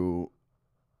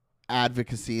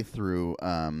advocacy, through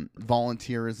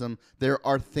volunteerism. There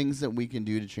are things that we can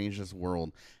do to change this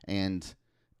world, and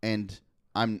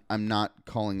I'm not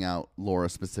calling out Laura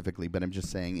specifically, but I'm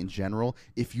just saying in general,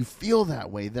 if you feel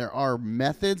that way, there are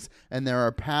methods and there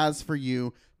are paths for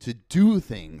you to do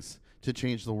things to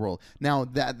change the world. Now,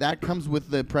 that comes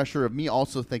with the pressure of me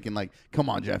also thinking like, come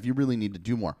on, Jeff, you really need to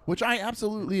do more, which I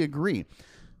absolutely agree.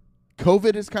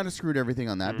 COVID has kind of screwed everything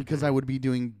on that because I would be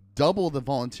doing double the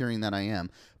volunteering that I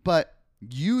am. But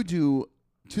you do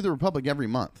To the Republic every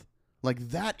month. Like,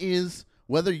 that is,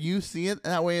 whether you see it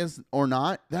that way or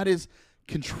not, that is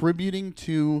contributing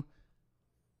to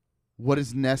what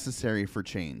is necessary for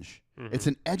change. It's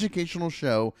an educational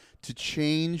show to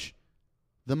change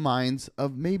the minds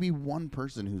of maybe one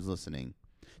person who's listening,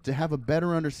 to have a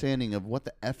better understanding of what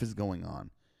the F is going on.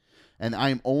 And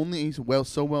I'm only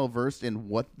so well versed in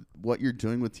what you're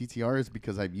doing with TTR is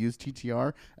because I've used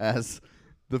TTR as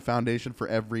the foundation for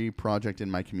every project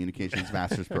in my communications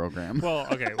master's program. Well,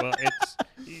 okay. Well, it's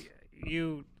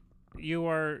you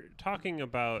are talking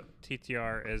about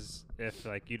TTR as if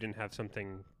like you didn't have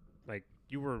something, like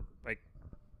you were like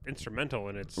instrumental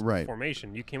in its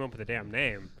formation. You came up with a damn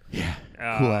name. Yeah.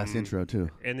 Cool ass intro too.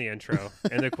 In the intro.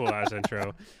 In the cool ass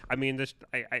intro. I mean, this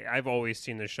I've always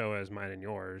seen the show as mine and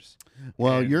yours.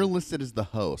 Well, you're listed as the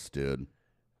host, dude.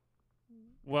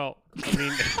 Well, I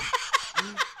mean,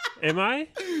 am I?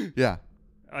 Yeah.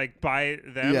 Like by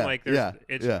them, Yeah, like there's, yeah,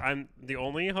 it's yeah. I'm the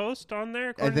only host on there. I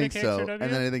According think to so. KXRW?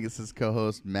 And then I think it says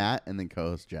co-host Matt and then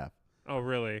co-host Jeff. Oh,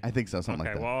 really? I think so, something Okay,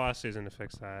 like that. well, I'll ask Susan to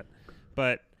fix that.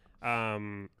 But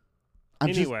I'm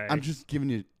anyway, just giving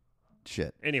you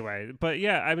shit. anyway, but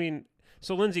yeah, I mean,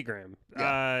 so Lindsey Graham,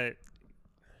 Yeah.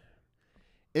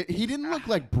 He didn't look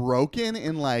like broken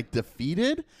and like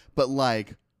defeated, but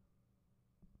like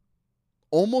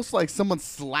almost like someone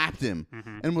slapped him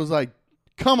and was like,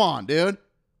 "Come on, dude."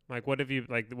 like what have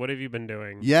you been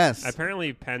doing? Yes.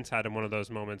 Apparently, Pence had one of those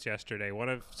moments yesterday. One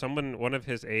of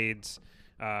his aides,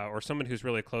 or someone who's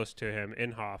really close to him,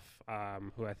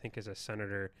 Inhofe, who I think is a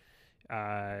senator.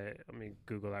 Let me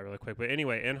Google that really quick. But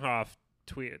anyway, Inhofe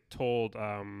told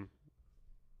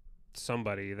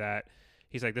somebody that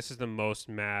he's like, "This is the most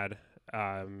mad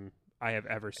I have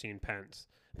ever seen Pence."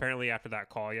 Apparently, after that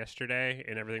call yesterday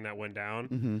and everything that went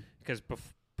down, because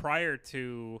prior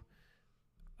to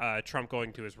Trump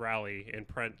going to his rally and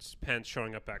Pence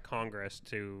showing up at Congress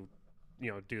to,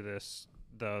 do this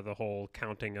the whole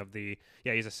counting of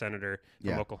he's a senator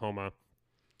from Oklahoma,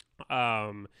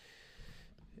 Inhofe.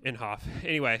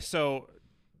 Anyway, so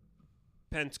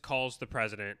Pence calls the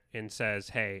president and says,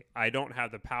 "Hey, I don't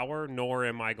have the power, nor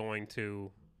am I going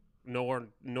to,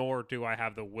 nor do I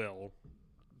have the will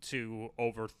to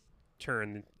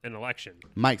overturn an election."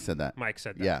 Mike said that. Mike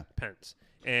said that. Yeah. Pence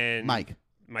and Mike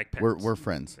Pence. We're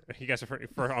friends. You guys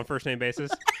are on first name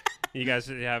basis. You guys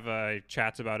have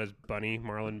chats about his bunny,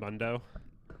 Marlon Bundo.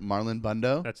 Marlon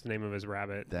Bundo? That's the name of his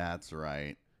rabbit. That's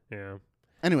right. Yeah.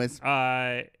 Anyways.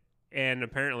 And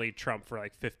apparently Trump for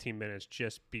like 15 minutes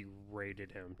just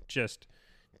berated him. Just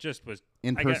was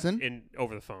in person?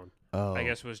 Over the phone. Oh. I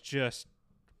guess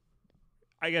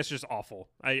just awful.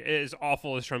 As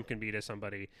awful as Trump can be to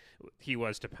somebody, he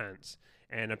was to Pence.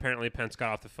 And apparently Pence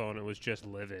got off the phone and was just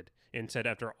livid and said,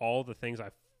 "After all the things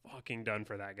I've fucking done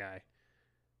for that guy,"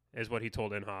 is what he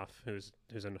told Inhofe, who's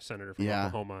a senator from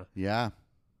Oklahoma. Yeah.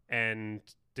 And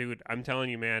dude, I'm telling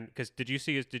you, man, because did you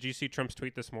see Trump's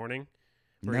tweet this morning?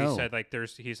 Where No. he said like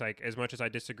he's like, as much as I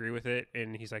disagree with it,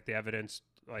 and he's like, the evidence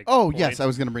like, oh points, yes, I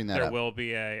was going to bring that there up. will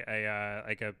be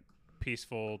a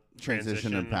peaceful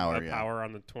transition of power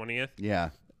on the 20th. Yeah.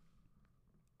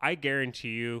 I guarantee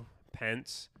you,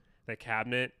 Pence, the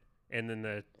cabinet, and then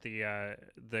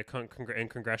the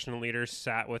congressional leaders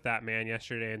sat with that man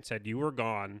yesterday and said, "You were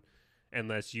gone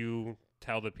unless you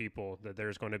tell the people that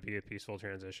there's going to be a peaceful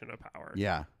transition of power."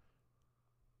 Yeah.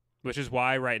 Which is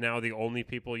why right now the only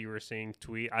people you were seeing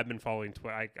tweet, I've been following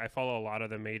Twitter. I follow a lot of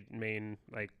the main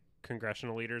like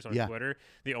congressional leaders on Twitter.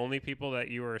 The only people that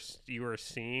you are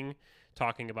seeing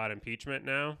talking about impeachment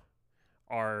now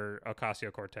are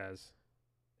Ocasio-Cortez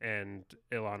and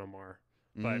Ilhan Omar.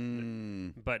 But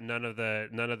none of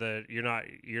the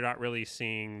you're not really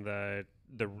seeing the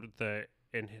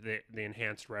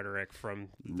enhanced rhetoric from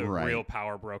the real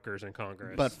power brokers in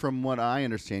Congress. But from what I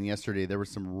understand yesterday, there were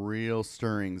some real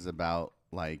stirrings about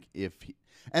like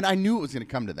and I knew it was going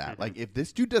to come to that. Like if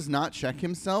this dude does not check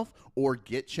himself or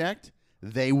get checked,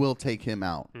 they will take him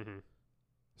out.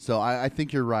 So I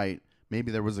think you're right.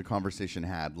 Maybe there was a conversation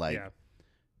had like,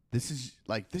 this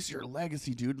is your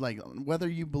legacy, dude. Like whether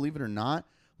you believe it or not,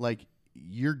 like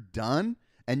you're done.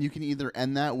 And you can either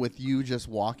end that with you just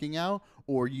walking out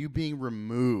or you being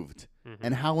removed.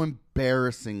 And how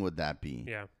embarrassing would that be?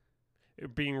 Yeah.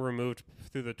 Being removed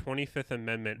through the 25th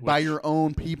Amendment. By your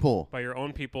own people. By your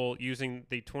own people using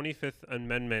the 25th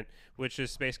Amendment, which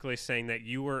is basically saying that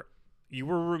you were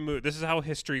removed. This is how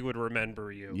history would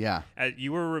remember you. Yeah.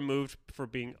 You were removed for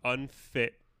being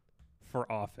unfit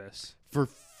for office. For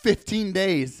 15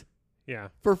 days. Yeah.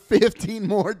 For 15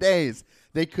 more days.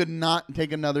 They could not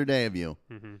take another day of you.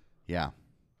 Yeah.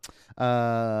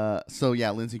 So,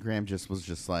 yeah, Lindsey Graham was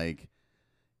just like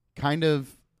kind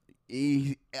of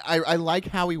I like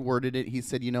how he worded it. He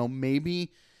said, maybe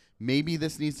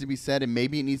this needs to be said, and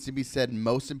maybe it needs to be said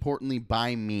most importantly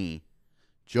by me.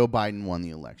 Joe Biden won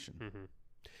the election.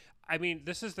 I mean,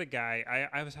 this is the guy.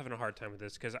 I was having a hard time with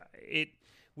this because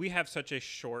we have such a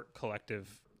short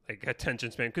collective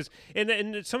attention span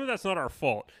and some of that's not our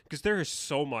fault because there is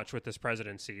so much with this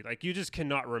presidency. Like you just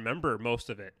cannot remember most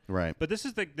of it. Right. But this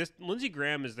Lindsey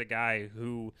Graham is the guy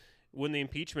who, when the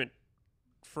impeachment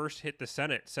first hit the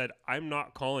Senate, said, "I'm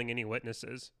not calling any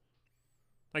witnesses."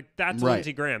 Like that's right.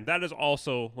 Lindsey Graham. That is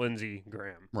also Lindsey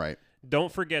Graham. Right.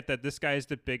 Don't forget that this guy is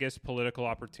the biggest political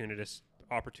opportunist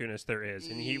there is.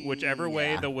 And whichever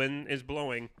way the wind is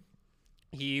blowing,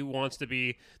 he wants to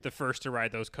be the first to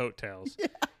ride those coattails. Yeah.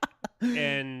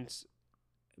 And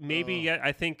maybe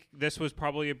I think this was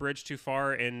probably a bridge too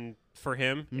far, and for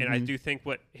him, and I do think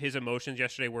what his emotions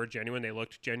yesterday were genuine. They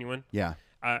looked genuine. Yeah.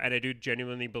 And I do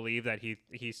genuinely believe that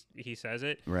he says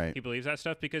it. Right. He believes that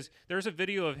stuff because there's a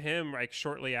video of him like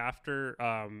shortly after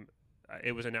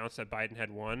it was announced that Biden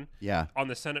had won. Yeah. On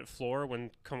the Senate floor when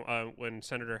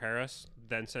Senator Harris,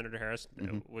 then Senator Harris,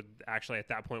 would actually at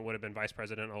that point would have been Vice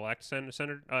President elect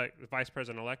Vice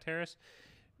President elect Harris.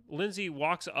 Lindsey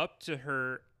walks up to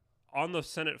her on the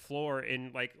Senate floor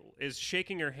and like is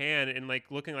shaking her hand and like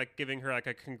looking like giving her like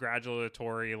a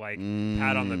congratulatory like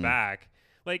pat on the back.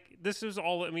 Like this is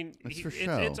all. I mean,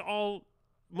 it's all.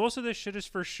 Most of this shit is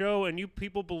for show, and you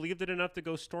people believed it enough to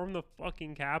go storm the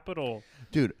fucking Capitol,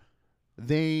 dude.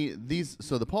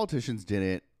 So the politicians did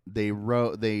it. They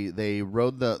rode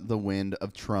the wind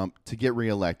of Trump to get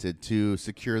reelected to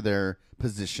secure their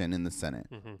position in the Senate.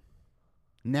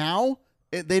 Now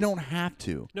they don't have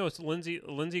to. No, it's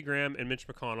Lindsey Graham and Mitch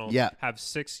McConnell. Yeah. Have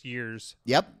 6 years.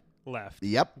 Yep. Left.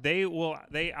 Yep. They will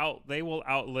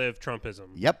outlive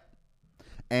Trumpism. Yep.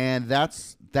 And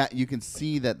that you can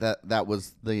see that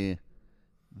was the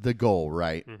goal,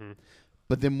 right?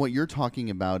 But then what you're talking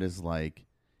about is like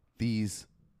these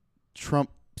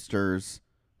Trumpsters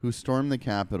who stormed the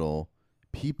Capitol.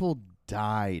 People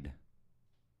died.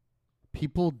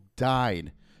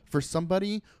 For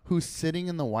somebody who's sitting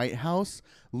in the White House,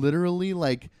 literally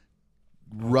like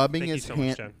rubbing his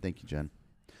hand. Thank you, Jen.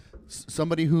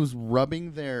 Somebody who's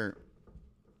rubbing their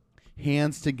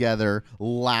hands together,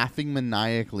 laughing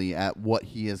maniacally at what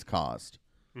he has caused.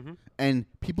 And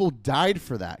people died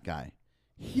for that guy.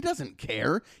 He doesn't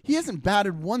care. He hasn't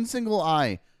batted one single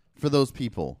eye for those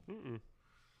people. Do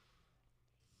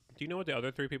you know what the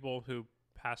other 3 people who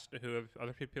passed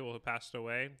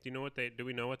away? Do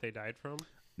we know what they died from?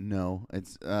 No,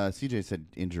 it's CJ said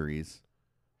injuries.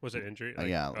 Was it injury?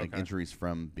 Like injuries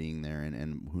from being there,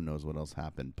 and who knows what else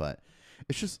happened. But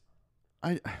it's just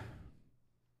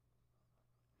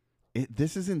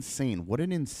this is insane. What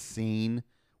an insane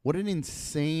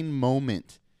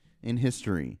moment in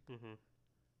history.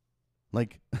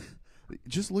 Like,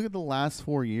 just look at the last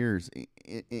 4 years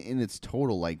in its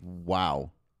total. Like,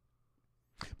 wow.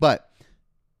 But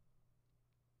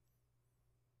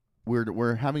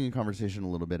we're having a conversation a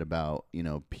little bit about,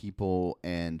 people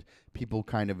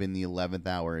kind of in the 11th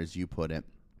hour, as you put it,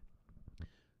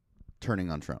 turning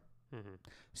on Trump.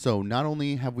 So not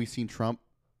only have we seen Trump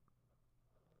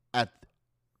at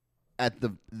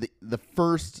the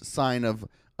first sign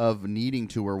of needing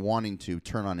to or wanting to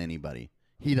turn on anybody,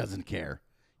 he doesn't care.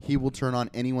 He will turn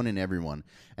on anyone and everyone.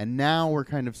 And now we're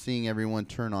kind of seeing everyone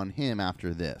turn on him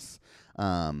after this.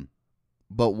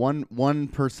 But one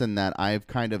person that I've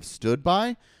kind of stood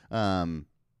by,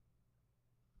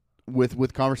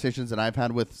 with conversations that I've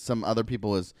had with some other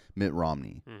people, is Mitt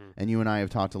Romney. And you and I have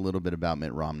talked a little bit about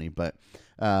Mitt Romney, but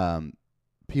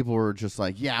people were just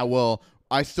like, yeah, well,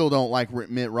 I still don't like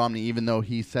Mitt Romney, even though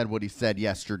he said what he said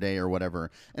yesterday or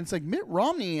whatever. And it's like, Mitt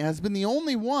Romney has been the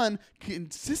only one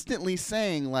consistently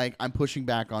saying, like, I'm pushing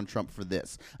back on Trump for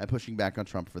this. I'm pushing back on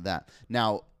Trump for that.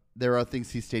 Now, there are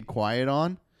things he stayed quiet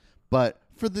on, but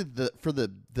for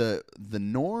the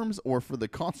norms or for the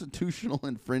constitutional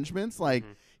infringements, like,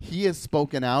 he has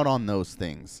spoken out on those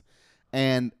things.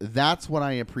 And that's what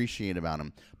I appreciate about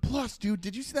him. Plus, dude,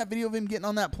 did you see that video of him getting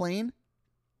on that plane?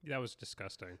 That was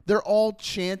disgusting. They're all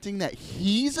chanting that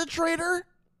he's a traitor?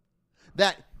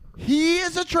 That he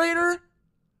is a traitor?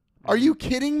 Are you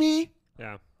kidding me?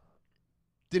 Yeah.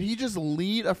 Did he just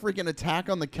lead a freaking attack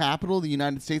on the Capitol of the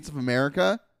United States of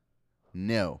America?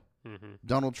 No.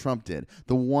 Donald Trump did.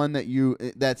 The one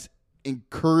that's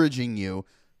encouraging you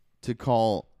to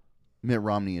call Mitt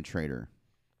Romney a traitor.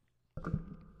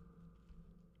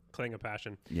 Clang of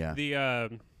passion. Yeah.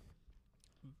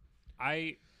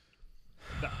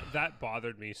 That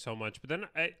bothered me so much. But then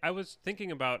I was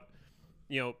thinking about,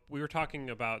 we were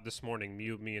talking about this morning, me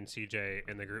and CJ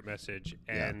in the group message,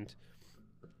 and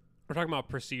we're talking about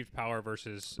perceived power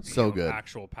versus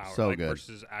actual power.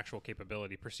 Versus actual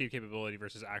capability. Perceived capability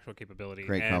versus actual capability.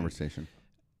 Great conversation.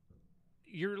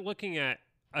 You're looking at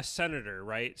a senator,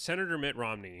 right? Senator Mitt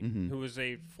Romney, who was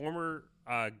a former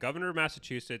governor of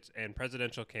Massachusetts and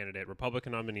presidential candidate,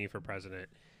 Republican nominee for president,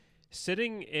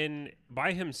 sitting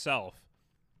by himself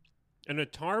in a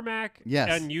tarmac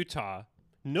in Utah,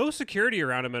 no security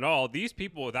around him at all. These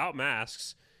people without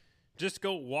masks just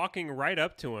go walking right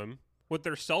up to him with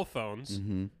their cell phones,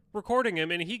 recording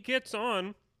him, and he gets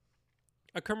on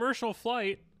a commercial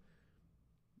flight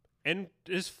and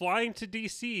is flying to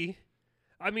D.C.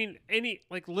 I mean,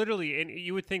 literally, and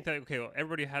you would think that, okay, well,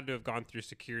 everybody had to have gone through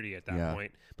security at that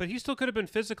point, but he still could have been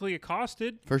physically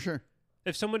accosted. For sure.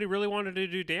 if somebody really wanted to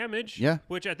do damage. Yeah.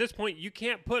 Which at this point you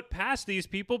can't put past these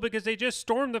people because they just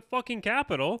stormed the fucking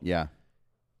Capitol. Yeah.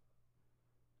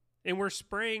 And we're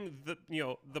spraying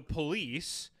the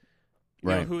police,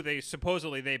 Right. who they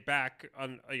supposedly they back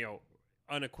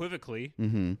unequivocally.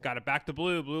 Mm-hmm. Got to back the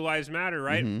Blue Lives Matter,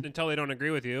 right? Mhm. Until they don't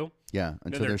agree with you. Yeah.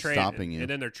 Until they're stopping you. And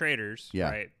then they're traitors. Yeah.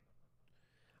 Right.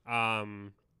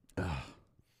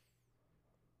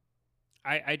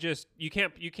 I just you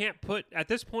can't put at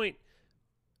this point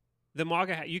the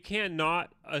MAGA hat. You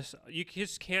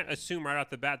just can't assume right off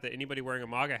the bat that anybody wearing a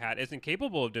MAGA hat isn't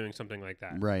capable of doing something like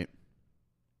that. Right.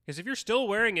 Because if you're still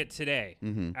wearing it today,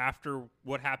 Mm-hmm. after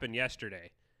what happened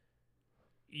yesterday,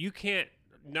 you can't.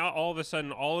 Now all of a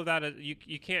sudden, all of that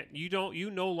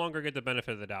you no longer get the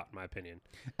benefit of the doubt, in my opinion.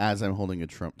 As I'm holding a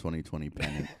Trump 2020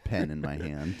 pen in my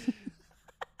hand.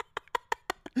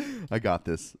 I got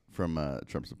this from a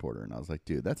Trump supporter, and I was like,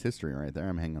 dude, that's history right there.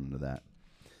 I'm hanging on to that.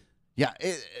 Yeah.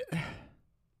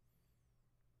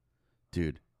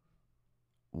 Dude.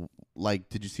 Like,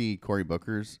 did you see Cory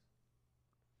Booker's?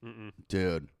 Mm-mm.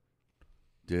 Dude.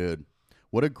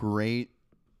 What a great,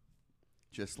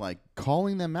 just like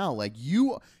calling them out. Like,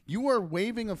 you are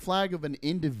waving a flag of an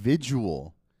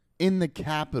individual in the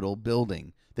Capitol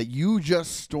building that you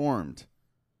just stormed.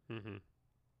 Mm-hmm.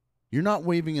 You're not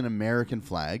waving an American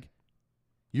flag.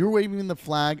 You're waving the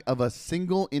flag of a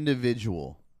single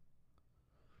individual.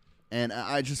 And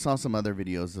I just saw some other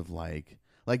videos of like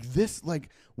this, like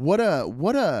what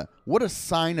a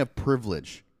sign of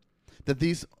privilege that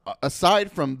these,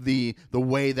 aside from the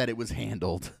way that it was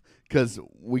handled, because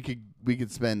we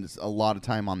could spend a lot of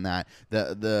time on that.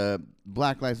 The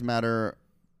Black Lives Matter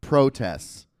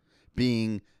protests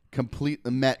being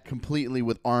met completely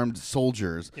with armed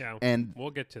soldiers. Yeah, and we'll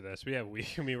get to this. We're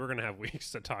gonna have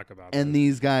weeks to talk about. And this.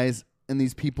 these guys and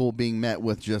these people being met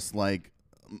with just like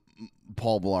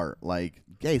Paul Blart, like,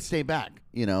 hey, stay back.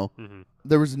 Mm-hmm.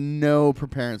 There was no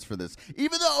preparedness for this,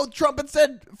 even though Trump had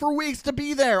said for weeks to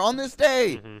be there on this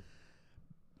day. Mm-hmm.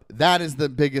 That is the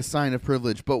biggest sign of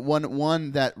privilege. But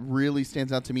one that really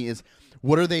stands out to me is,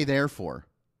 what are they there for?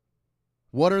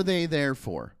 What are they there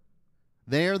for?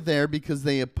 They're there because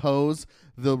they oppose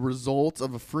the results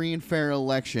of a free and fair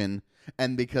election,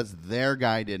 and because their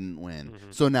guy didn't win.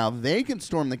 Mm-hmm. So now they can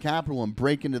storm the Capitol and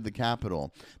break into the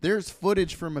Capitol. There's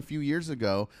footage from a few years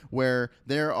ago where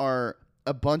there are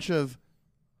a bunch of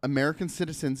American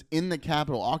citizens in the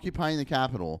Capitol, occupying the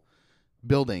Capitol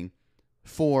building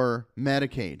for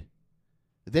Medicaid.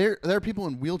 There are people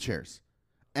in wheelchairs.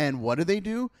 And what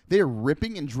do? They're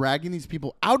ripping and dragging these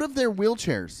people out of their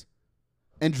wheelchairs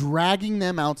and dragging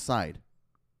them outside.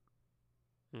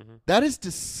 Mm-hmm. That is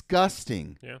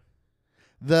disgusting. Yeah.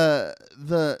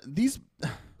 These,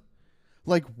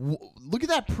 like, look at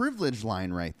that privilege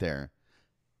line right there.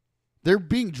 They're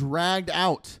being dragged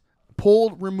out,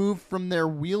 removed from their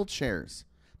wheelchairs.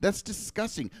 That's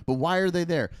disgusting. But why are they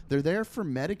there? They're there for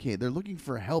Medicaid. They're looking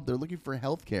for help. They're looking for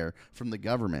health care from the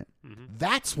government. Mm-hmm.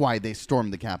 That's why they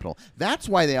stormed the Capitol. That's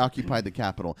why they occupied the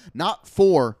Capitol, not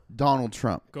for Donald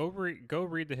Trump. Go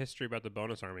read the history about the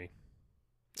bonus army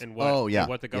and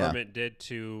what the government did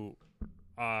to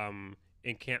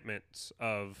encampments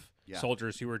of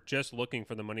soldiers who were just looking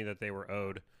for the money that they were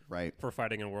owed for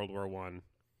fighting in World War I.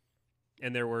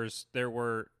 And there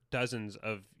were dozens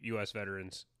of U.S.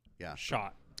 veterans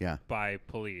shot by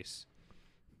police,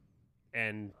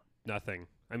 and nothing.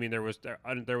 I mean, there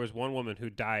was one woman who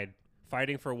died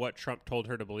fighting for what Trump told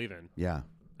her to believe in. Yeah,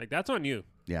 like that's on you.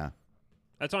 Yeah,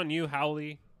 that's on you,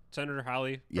 Senator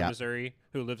Hawley from Missouri,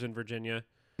 who lives in Virginia.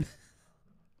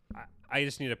 I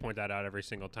just need to point that out every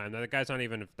single time. That guy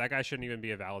shouldn't even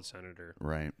be a valid senator.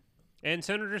 Right. And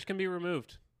senators can be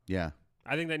removed. Yeah.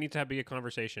 I think that needs to be a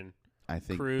conversation. I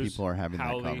think Cruz, people are having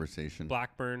Hawley, that conversation.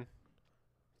 Blackburn,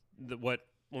 what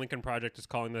Lincoln Project is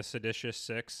calling the seditious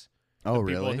six. Oh,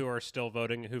 really? People who are still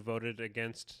voting, who voted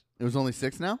against. It was only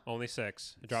 6 now? Only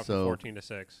 6. It dropped from 14 to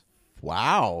 6.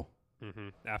 Wow. Mm-hmm.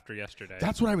 After yesterday.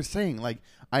 That's what I was saying. Like,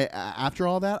 after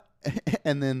all that,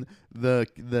 and then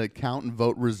the count and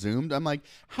vote resumed, I'm like,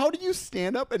 how do you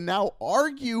stand up and now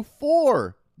argue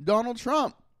for Donald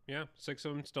Trump? Yeah, 6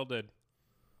 of them still did.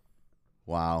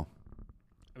 Wow.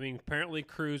 I mean, apparently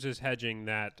Cruz is hedging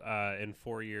that in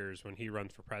 4 years when he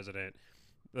runs for president,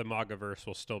 the MAGAverse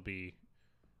will still be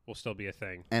a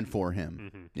thing. And for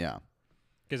him. Mm-hmm. Yeah.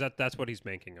 Because that's what he's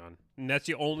banking on. And that's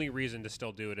the only reason to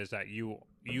still do it, is that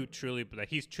he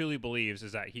truly believes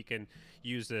is that he can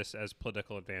use this as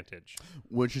political advantage.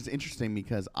 Which is interesting,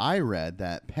 because I read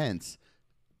that Pence,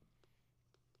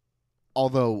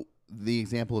 although the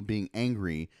example of being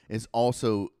angry is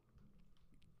also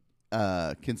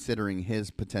considering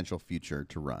his potential future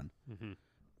to run,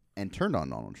 and turned on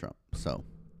Donald Trump. So,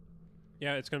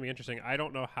 yeah, it's going to be interesting. I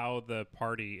don't know how the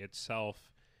party itself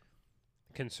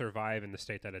can survive in the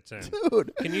state that it's in.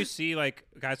 dude, Can you see like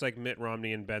guys like Mitt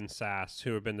Romney and Ben Sasse,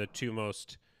 who have been the two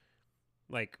most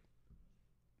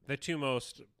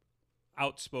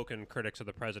outspoken critics of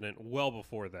the president well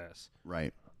before this?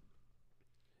 right?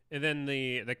 And then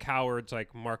the cowards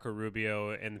like Marco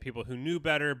Rubio and the people who knew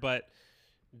better but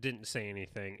didn't say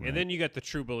anything. Right. And then you got the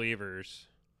true believers,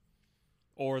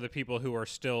 or the people who are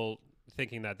still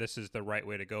thinking that this is the right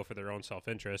way to go for their own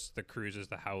self-interest, the Cruzes,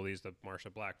 the Howleys, the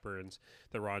Marsha Blackburns,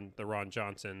 the Ron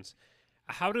Johnsons.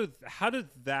 How did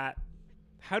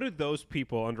those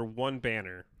people under one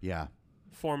banner Yeah,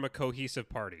 form a cohesive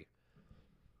party?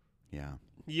 yeah.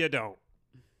 You don't.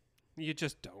 You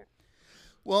just don't.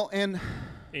 Well, and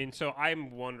so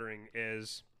I'm wondering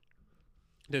does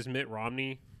Mitt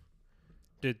Romney,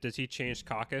 does he change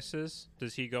caucuses?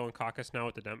 Does he go and caucus now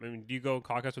with the do you go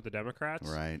caucus with the Democrats?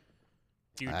 right.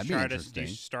 Do you That'd be try to interesting.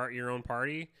 start your own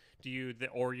party?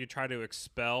 Or you try to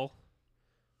expel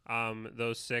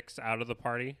those 6 out of the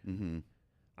party?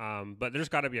 Mm-hmm. But there's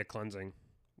got to be a cleansing.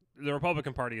 The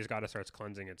Republican Party has got to start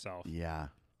cleansing itself. Yeah.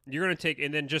 You're going to take,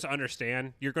 and then just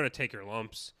understand, you're going to take your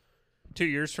lumps. 2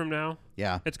 years from now,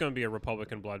 Yeah. it's going to be a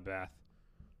Republican bloodbath.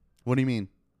 What do you mean?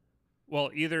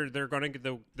 Well, either they're going to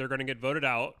get voted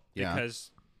out Yeah.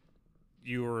 because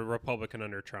you were a Republican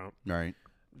under Trump. Right.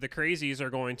 The crazies are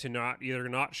going to not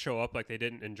show up like they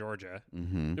didn't in Georgia.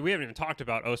 Mm-hmm. We haven't even talked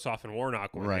about Ossoff and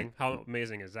Warnock winning. Right. How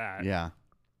amazing is that? Yeah.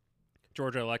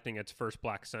 Georgia electing its first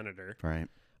black senator. Right.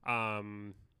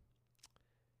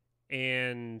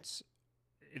 And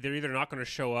they're either not going to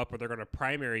show up or they're going to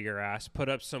primary your ass, put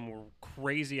up some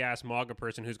crazy ass MAGA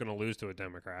person who's going to lose to a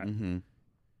Democrat. Mm-hmm.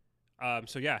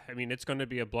 So yeah, I mean, it's going to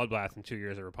be a bloodbath in 2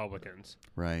 years of Republicans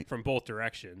Right. from both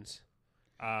directions.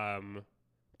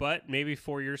 But maybe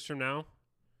 4 years from now,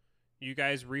 you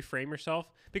guys reframe yourself.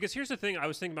 Because here's the thing I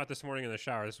was thinking about this morning in the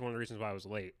shower. This is one of the reasons why I was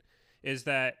late. Is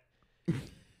that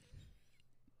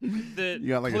You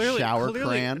got like a shower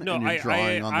crayon No, and you're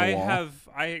drawing on the wall?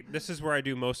 This is where I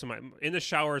do most of my in the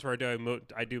showers where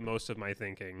I do most of my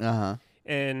thinking. Uh-huh.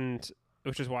 And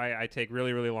which is why I take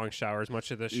really, really long showers, much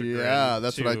of the chagrin. Yeah,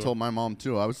 that's what I told my mom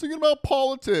too. I was thinking about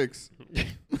politics.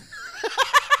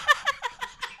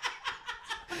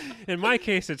 In my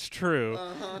case, it's true.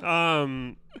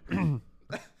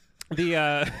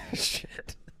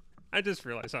 Shit. I just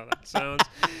realized how that sounds.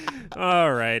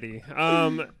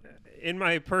 Alrighty. In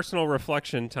my personal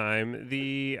reflection time,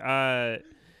 oh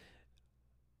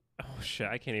shit,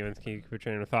 I can't even keep a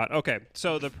train of thought. Okay,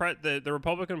 so the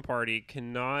Republican Party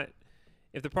cannot,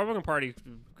 if the Republican Party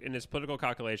in its political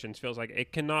calculations feels like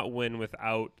it cannot win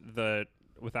without the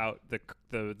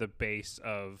base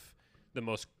of the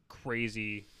most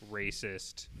crazy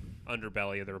racist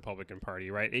underbelly of the Republican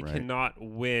Party, right? It cannot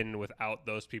win without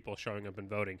those people showing up and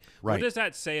voting. Right. What does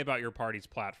that say about your party's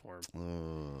platform?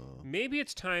 Maybe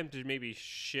it's time to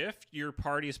shift your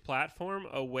party's platform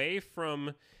away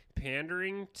from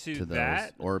pandering to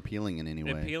that, or appealing in any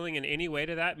way.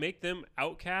 To that. Make them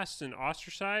outcasts and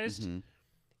ostracized. Mm-hmm.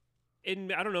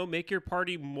 And I don't know, make your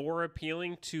party more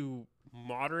appealing to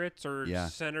moderates or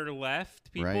center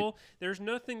left people. Right. There's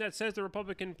nothing that says the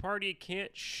Republican Party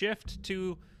can't shift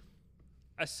to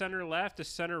a center left, a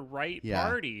center right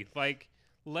party. Like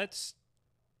let's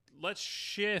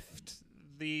shift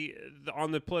the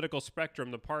on the political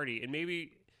spectrum, the party, and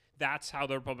maybe that's how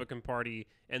the Republican Party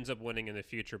ends up winning in the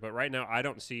future. But right now, I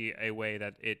don't see a way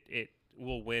that it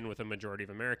will win with a majority of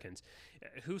Americans.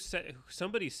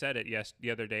 Somebody said it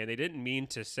the other day, and they didn't mean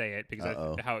to say it because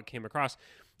that's how it came across.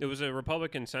 It was a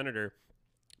Republican senator,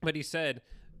 but he said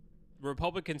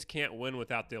Republicans can't win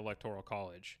without the Electoral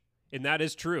College, and that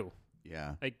is true.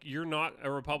 Yeah, like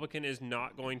a Republican is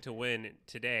not going to win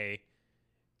today.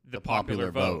 The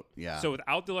popular vote. Yeah. So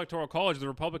without the Electoral College, the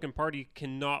Republican Party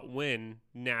cannot win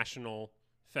national,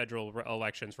 federal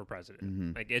elections for president.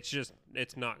 Mm-hmm. Like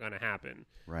it's not going to happen.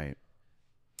 Right.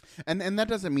 And that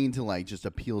doesn't mean to like just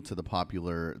appeal to the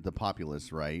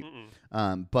populace, right?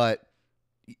 But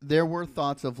there were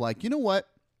thoughts of like, you know what?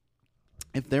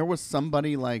 If there was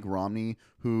somebody like Romney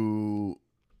who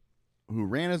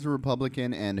ran as a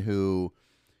Republican and who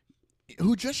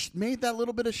just made that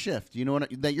little bit of shift, you know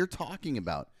that you're talking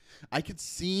about, I could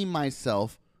see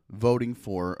myself voting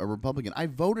for a Republican. I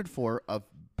voted for a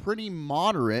pretty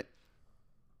moderate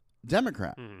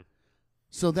Democrat. Mm-hmm.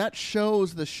 So that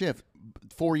shows the shift.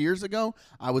 4 years ago,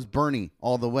 I was Bernie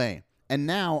all the way. And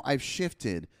now I've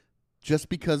shifted just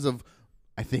because of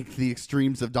I think the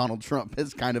extremes of Donald Trump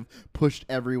has kind of pushed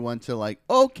everyone to like,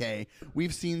 okay,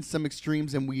 we've seen some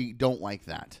extremes and we don't like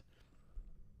that.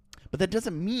 But that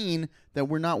doesn't mean that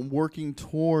we're not working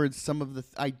towards some of the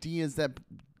ideas that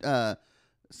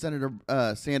Senator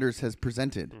Sanders has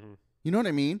presented. Mm-hmm. You know what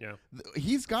I mean? Yeah.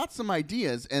 He's got some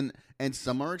ideas, and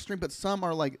some are extreme, but some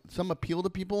are like, some appeal to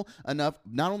people enough.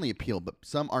 Not only appeal, but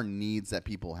some are needs that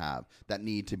people have that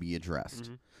need to be addressed.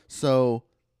 Mm-hmm. So,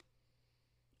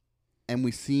 and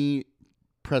we see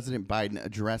President Biden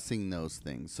addressing those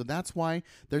things. So that's why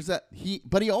there's that.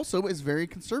 But he also is very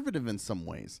conservative in some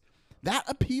ways. That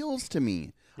appeals to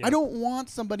me. Yeah. I don't want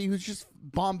somebody who's just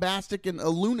bombastic and a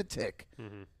lunatic.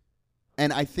 Mm-hmm.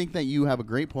 And I think that you have a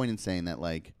great point in saying that,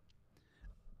 like,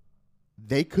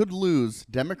 they could lose,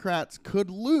 Democrats could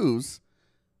lose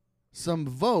some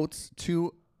votes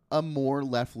to a more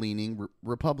left-leaning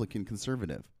Republican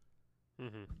conservative.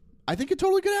 Mm-hmm. I think it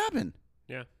totally could happen.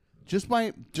 Yeah. Just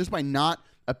by not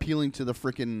appealing to the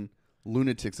freaking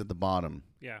lunatics at the bottom.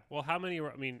 Yeah. Well, how many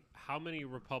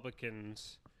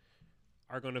Republicans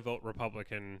are going to vote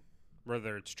Republican,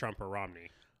 whether it's Trump or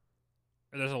Romney?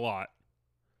 There's a lot.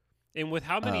 And with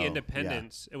how many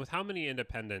independents,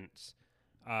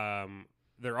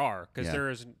 there are, because there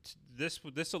is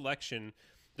this election,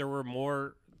 there were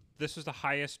more. This was the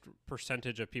highest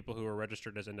percentage of people who were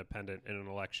registered as independent in an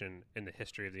election in the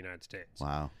history of the United States.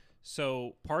 Wow.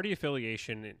 So party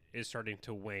affiliation is starting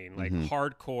to wane, like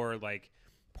hardcore, like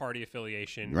party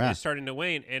affiliation is starting to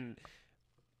wane, and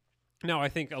now I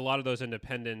think a lot of those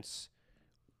independents.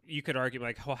 You could argue,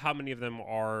 like, well, how many of them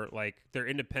are, like, they're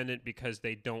independent because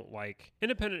they don't like...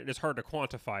 Independent is hard to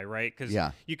quantify, right? Because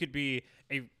you could be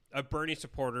a Bernie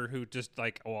supporter who just,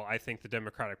 like, well, I think the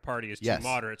Democratic Party is too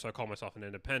moderate, so I call myself an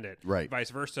independent. Right. Vice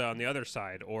versa on the other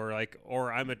side. Or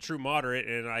I'm a true moderate,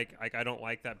 and I don't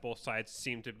like that both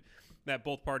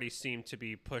parties seem to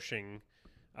be pushing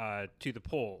to the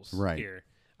polls here.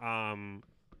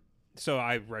 So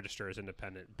I register as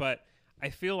independent. But I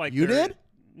feel like... You did?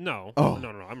 No. Oh. No.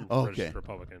 I'm registered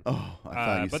Republican. Oh, I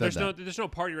thought you but said there's no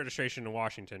party registration in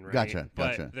Washington, right? Gotcha.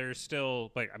 But there's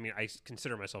still, like, I mean, I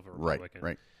consider myself a Republican.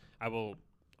 Right. I'm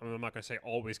not going to say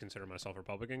always consider myself a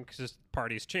Republican because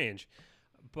parties change.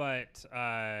 But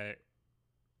I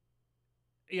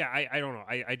don't know.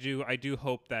 I do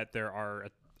hope that the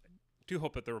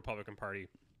Republican Party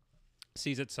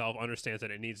sees itself, understands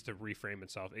that it needs to reframe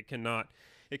itself. It can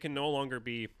no longer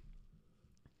be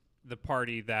the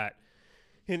party that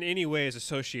in any way is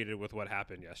associated with what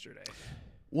happened yesterday.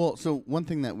 Well, so one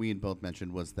thing that we had both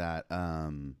mentioned was that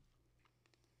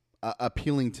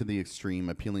appealing to the extreme,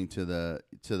 appealing to the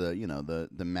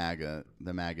the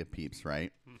MAGA peeps,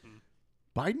 right? Mm-hmm.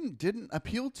 Biden didn't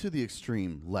appeal to the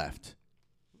extreme left.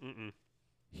 Mm-mm.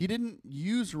 He didn't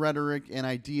use rhetoric and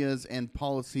ideas and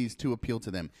policies to appeal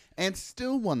to them, and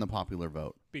still won the popular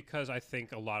vote. Because I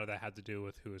think a lot of that had to do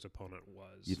with who his opponent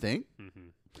was. You think?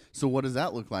 Mm-hmm. So what does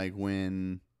that look like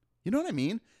when, you know what I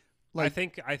mean?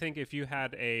 Like, I think if you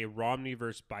had a Romney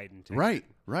versus Biden ticket,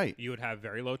 right, you would have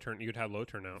low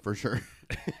turnout for sure.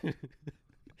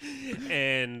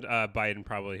 And Biden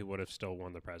probably would have still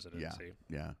won the presidency.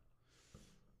 Yeah.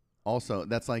 Also,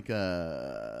 that's like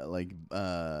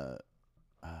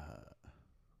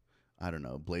I don't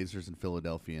know, Blazers in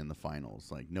Philadelphia in the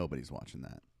finals. Like, nobody's watching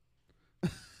that.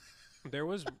 There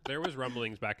was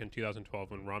rumblings back in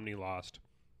 2012 when Romney lost,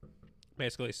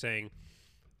 basically saying,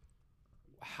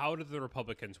 how did the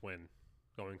Republicans win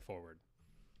going forward?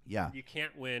 Yeah. You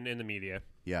can't win in the media.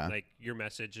 Yeah. Like, your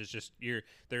message is just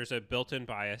there's a built-in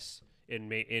bias in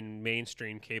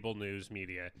mainstream cable news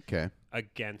media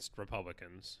against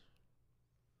Republicans.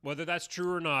 Whether that's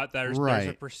true or not, there's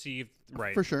a perceived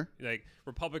right. For sure. Like,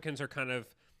 Republicans are kind of,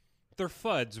 they're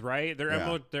FUDs, right?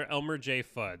 They're Elmer J.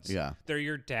 FUDs. Yeah. They're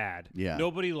your dad. Yeah.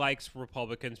 Nobody likes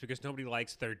Republicans because nobody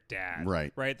likes their dad.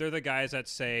 Right. Right? They're the guys that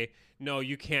say, no,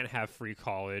 you can't have free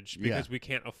college because we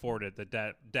can't afford it.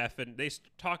 The deaf and they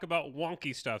talk about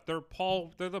wonky stuff. They're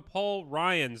the Paul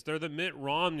Ryans. They're the Mitt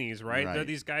Romneys, right? They're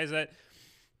these guys that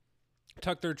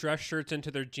tuck their dress shirts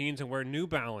into their jeans and wear New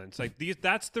Balance. Like,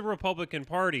 that's the Republican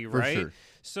Party, right? For sure.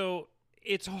 So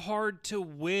it's hard to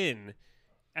win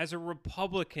as a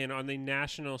Republican on the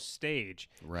national stage.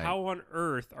 Right. How on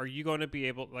earth are you going to be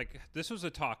able, like, this was a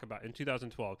talk about in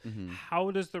 2012. Mm-hmm. How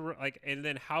does and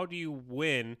then how do you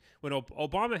win when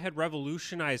Obama had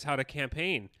revolutionized how to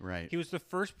campaign? Right. He was the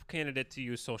first candidate to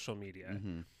use social media.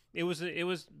 Mm-hmm. It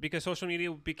was because social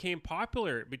media became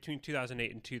popular between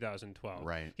 2008 and 2012.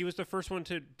 Right. He was the first one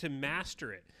to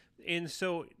master it. And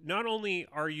so not only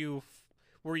were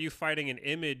you fighting an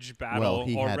image battle well,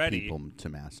 he already. had people to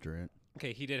master it.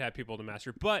 Okay, he did have people to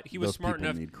master, but he was Those smart people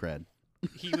enough. need cred.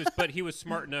 he was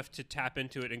smart enough to tap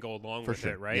into it and go along with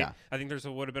sure. it, right? Yeah. I think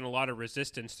would have been a lot of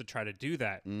resistance to try to do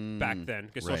that back then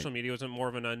because right. social media was more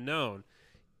of an unknown.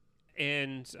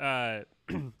 And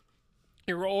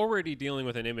you were already dealing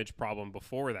with an image problem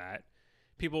before that.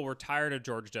 People were tired of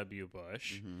George W.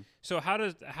 Bush. Mm-hmm. So how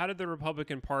did the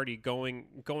Republican Party going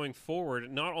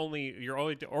forward? Not only you're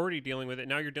already dealing with it,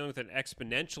 now you're dealing with it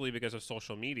exponentially because of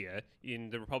social media. In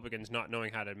the Republicans not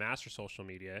knowing how to master social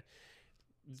media,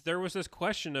 there was this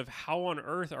question of how on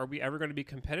earth are we ever going to be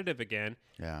competitive again?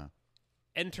 Yeah.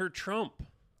 Enter Trump.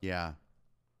 Yeah.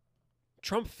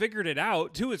 Trump figured it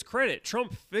out. To his credit,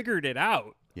 Trump figured it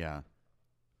out. Yeah.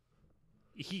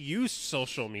 He used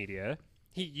social media.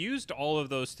 He used all of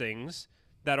those things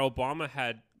that Obama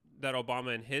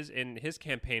in his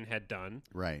campaign had done.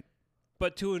 Right.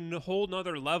 But to a whole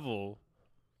nother level.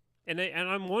 And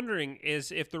I'm wondering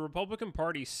is if the Republican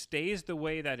Party stays the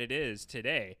way that it is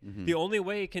today, the only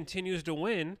way it continues to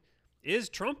win is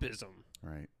Trumpism.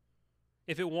 Right.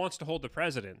 If it wants to hold the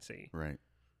presidency. Right.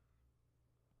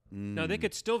 Now they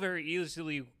could still very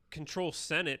easily control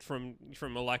Senate from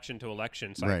election to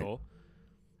election cycle,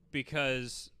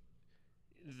 because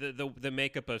the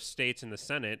makeup of states in the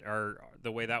Senate are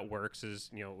the way that works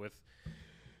is with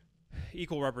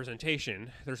equal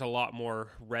representation. There's a lot more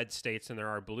red states than there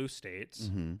are blue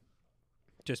states,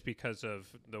 just because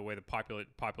of the way the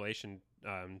population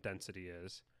density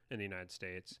is in the United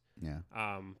States. Yeah.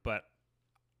 But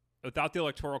without the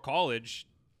Electoral College,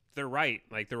 they're right.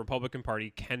 Like the Republican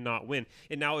Party cannot win.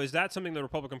 And now, is that something the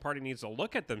Republican Party needs to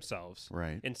look at themselves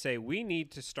and say, we need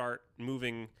to start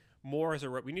moving more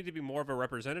we need to be more of a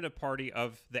representative party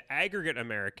of the aggregate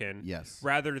American,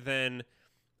 rather than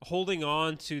holding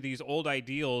on to these old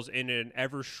ideals in an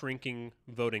ever shrinking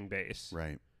voting base,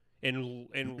 right?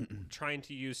 And trying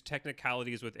to use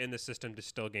technicalities within the system to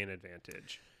still gain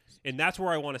advantage. And that's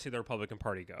where I want to see the Republican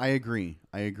Party go. I agree.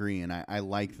 And I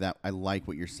like that. I like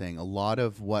what you're saying. A lot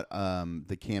of what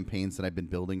the campaigns that I've been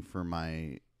building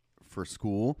for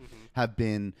school have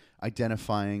been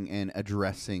identifying and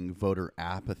addressing voter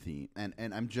apathy. And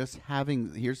I'm just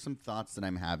here's some thoughts that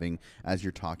I'm having as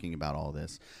you're talking about all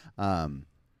this.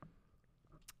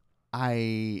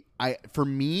 For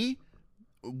me,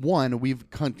 one, we've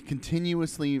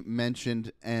continuously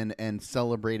mentioned and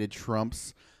celebrated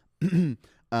Trump's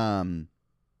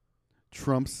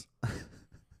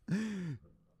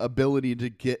ability to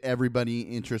get everybody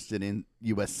interested in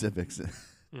U.S. civics.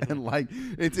 And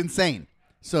it's insane.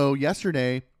 So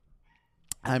yesterday,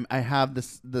 I have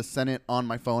the Senate on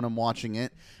my phone. I'm watching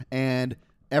it, and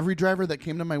every driver that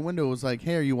came to my window was like,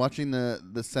 "Hey, are you watching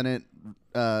the Senate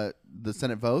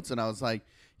votes?" And I was like,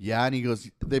 "Yeah." And he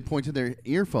goes, they point to their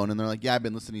earphone and they're like, "Yeah, I've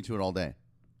been listening to it all day."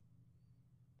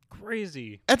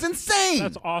 Crazy. That's insane.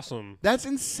 That's awesome. That's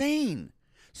insane.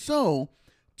 So,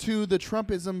 to the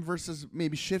Trumpism versus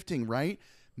maybe shifting, right?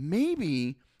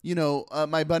 Maybe,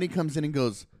 my buddy comes in and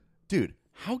goes, "Dude,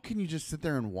 how can you just sit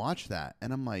there and watch that?"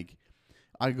 And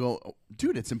I go,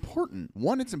 "Dude, it's important.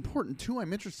 One, it's important. Two,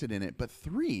 I'm interested in it. But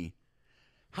three,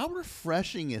 how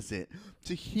refreshing is it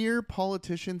to hear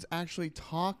politicians actually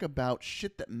talk about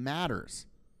shit that matters,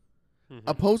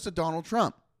 opposed to Donald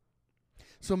Trump?"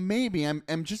 So maybe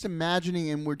I'm just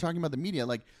imagining, and we're talking about the media,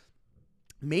 like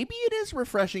maybe it is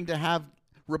refreshing to have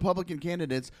Republican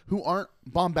candidates who aren't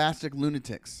bombastic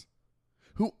lunatics,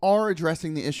 who are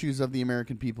addressing the issues of the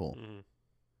American people.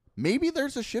 Maybe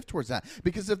there's a shift towards that,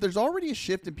 because if there's already a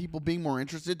shift in people being more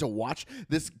interested to watch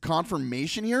this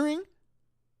confirmation hearing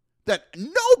that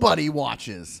nobody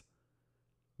watches,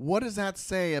 what does that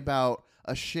say about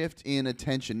a shift in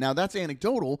attention? Now, that's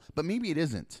anecdotal, but maybe it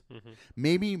isn't.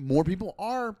 Maybe more people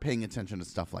are paying attention to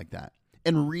stuff like that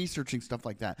and researching stuff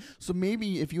like that. So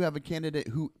maybe if you have a candidate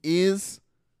who is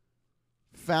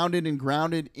founded and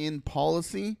grounded in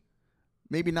policy,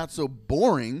 maybe not so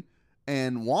boring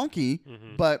and wonky,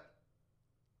 but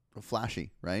flashy,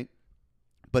 right?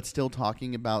 But still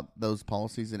talking about those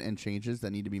policies and changes that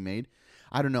need to be made.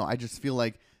 I don't know. I just feel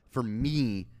like for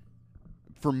me,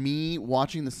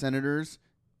 watching the senators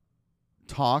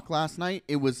talk last night,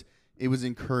 it was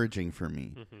encouraging for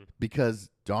me, because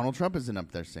Donald Trump isn't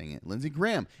up there saying it. Lindsey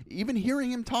Graham, even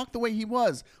hearing him talk the way he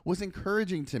was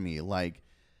encouraging to me. Like,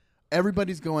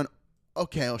 everybody's going,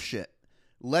 okay, oh shit.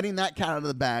 Letting that cat out of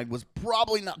the bag was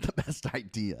probably not the best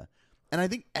idea. And I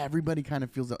think everybody kind of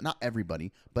feels that, not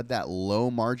everybody, but that low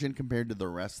margin compared to the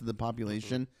rest of the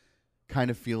population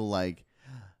kind of feel like,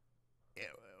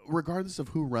 regardless of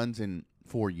who runs in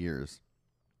 4 years,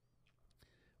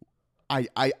 I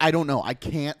don't know. I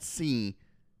can't see,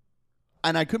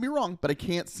 and I could be wrong, but I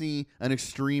can't see an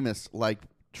extremist like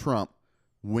Trump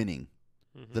winning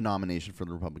the nomination for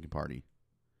the Republican Party.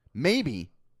 Maybe.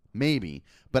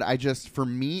 But for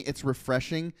me, it's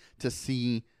refreshing to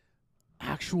see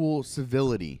actual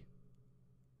civility.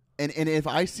 And if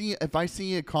I see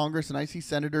a Congress and I see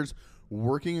senators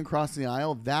working across the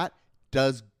aisle, that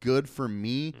does good for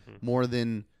me more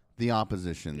than the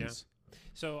opposition's. Yeah.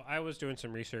 So I was doing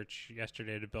some research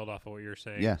yesterday to build off of what you were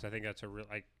saying. Yeah. 'Cause I think that's a real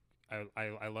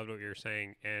I loved what you were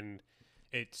saying, and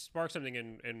it sparked something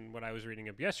in what I was reading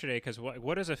up yesterday. Because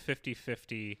what does a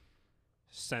 50-50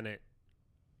 Senate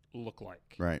look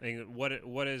like? Right. And what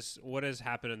has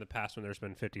happened in the past when there's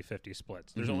been 50-50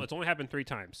 splits? It's only happened 3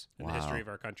 times in the history of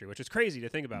our country, which is crazy to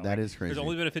think about. That is crazy. There's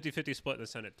only been a 50-50 split in the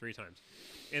Senate 3 times.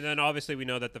 And then obviously we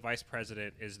know that the vice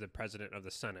president is the president of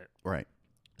the Senate. Right.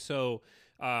 So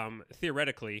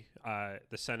theoretically,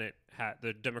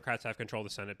 the Democrats have control of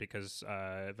the Senate because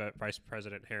Vice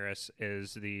President Harris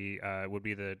would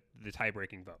be the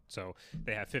tie-breaking vote. So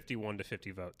they have 51 to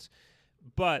 50 votes.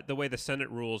 But the way the Senate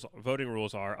voting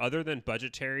rules are, other than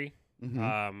budgetary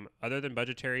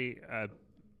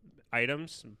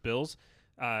items, bills,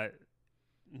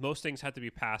 most things have to be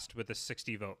passed with a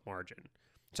 60 vote margin.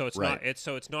 So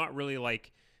it's not really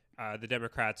like the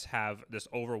Democrats have this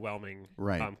overwhelming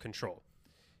control.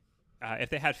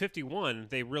 If they had 51,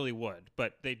 they really would,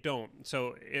 but they don't.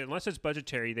 So unless it's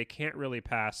budgetary, they can't really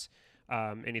pass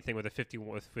anything with a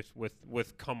 51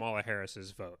 with Kamala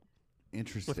Harris's vote.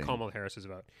 Interesting. With Kamala Harris's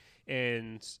vote.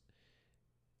 And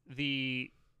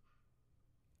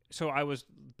so I was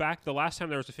back, the last time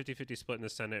there was a 50-50 split in the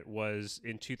Senate was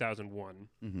in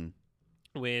 2001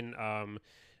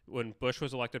 when Bush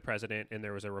was elected president and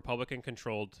there was a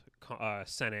Republican-controlled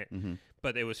Senate,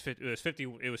 but it was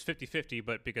 50-50,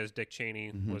 but because Dick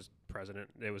Cheney was president,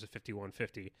 it was a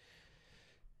 51-50.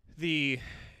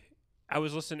 I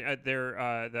was listening at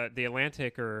the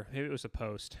Atlantic, or maybe it was the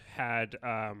Post, had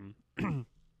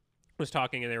was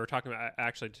talking, and they were talking about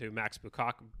actually to Max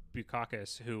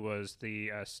Bukakis, who was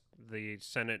the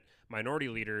Senate minority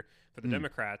leader for the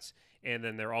Democrats, and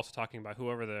then they're also talking about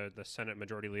whoever the Senate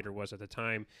majority leader was at the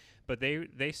time. But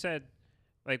they said,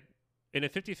 like, in a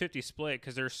 50-50 split,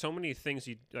 because there's so many things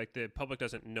the public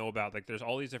doesn't know about. Like, there's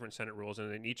all these different Senate rules,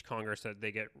 and in each Congress that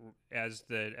they get, as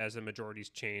the majorities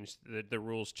change, the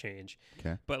rules change.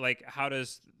 Okay. But like, how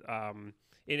does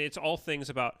and it's all things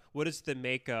about what is the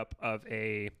makeup of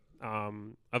a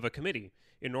committee.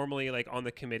 And normally, like, on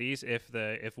the committees,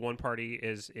 if one party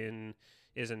is in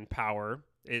power,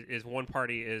 is one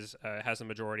party has a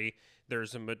majority,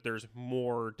 there's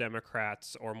more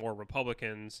Democrats or more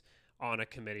Republicans on a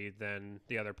committee than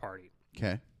the other party.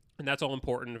 Okay. And that's all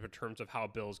important in terms of how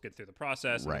bills get through the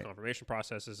process and right. the confirmation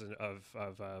processes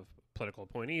of political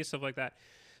appointees, stuff like that.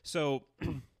 So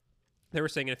they were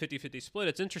saying in a 50-50 split,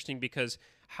 it's interesting because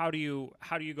how do you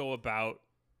go about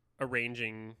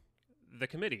arranging the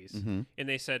committees? Mm-hmm. And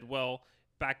they said, well,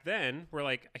 back then,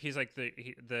 he's like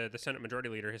the Senate majority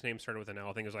leader, his name started with an L,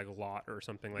 I think it was like Lott or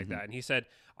something like that. And he said,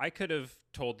 I could have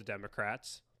told the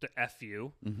Democrats to F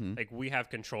you. Mm-hmm. Like, we have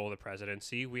control of the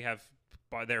presidency. We have,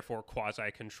 therefore,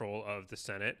 quasi-control of the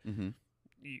Senate. Mm-hmm.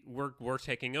 We're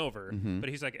taking over. Mm-hmm. But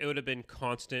he's like, it would have been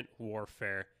constant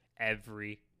warfare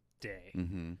every day.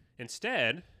 Mm-hmm.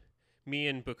 Instead, me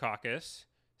and Bukakis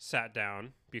sat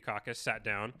down,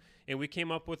 and we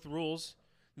came up with rules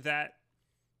that,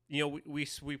 we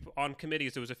on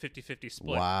committees, it was a 50-50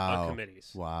 split on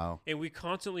committees. Wow. And we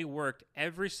constantly worked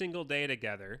every single day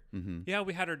together. Mm-hmm. Yeah,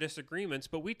 we had our disagreements,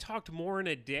 but we talked more in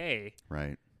a day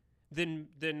right. than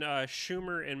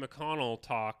Schumer and McConnell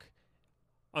talk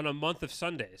on a month of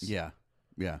Sundays. Yeah.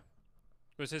 Yeah.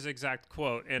 Was his exact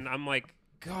quote. And I'm like,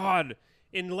 God,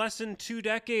 in less than 2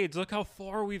 decades, look how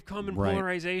far we've come in right.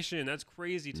 polarization. That's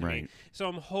crazy to me. So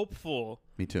I'm hopeful.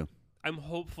 Me too. I'm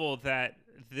hopeful that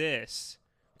this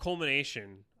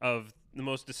culmination of the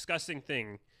most disgusting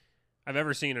thing I've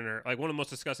ever seen one of the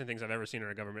most disgusting things I've ever seen in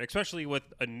our government, especially with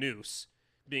a noose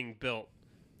being built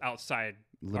outside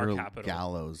Literal our Capitol.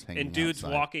 Gallows hanging and dudes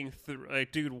outside.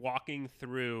 walking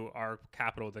through our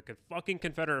Capitol with the fucking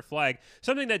Confederate flag,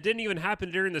 something that didn't even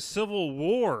happen during the Civil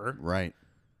War. Right.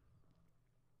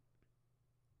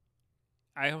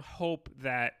 I hope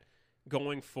that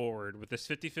going forward with this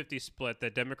 50-50 split,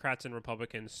 that Democrats and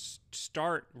Republicans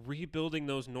start rebuilding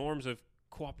those norms of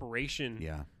cooperation.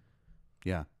 Yeah.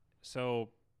 Yeah. So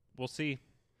we'll see.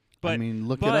 But, I mean,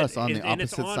 look at us on the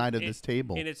opposite side of this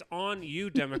table. And it's on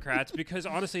you, Democrats, because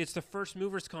honestly, it's the first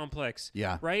movers complex.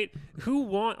 Yeah. Right?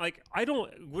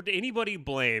 Would anybody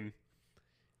blame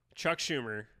Chuck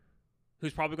Schumer,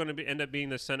 who's probably going to end up being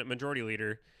the Senate majority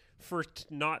leader, for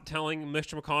not telling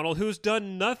Mr. McConnell, who's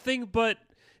done nothing but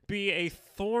be a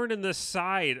thorn in the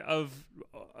side of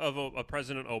a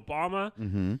President Obama,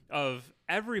 Mm-hmm. of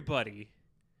everybody.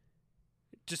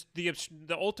 Just the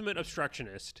ultimate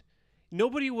obstructionist.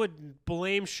 Nobody would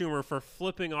blame Schumer for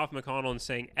flipping off McConnell and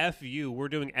saying, F you, we're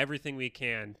doing everything we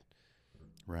can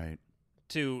Right.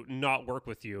 to not work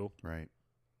with you. Right.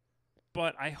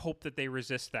 But I hope that they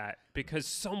resist that, because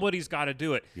somebody's got to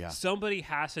do it. Yeah. Somebody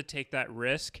has to take that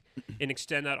risk and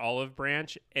extend that olive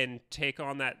branch and take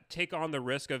on the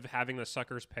risk of having the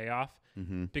suckers pay off,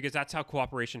 Mm-hmm. because that's how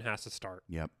cooperation has to start.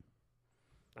 Yep.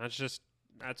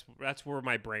 That's where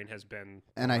my brain has been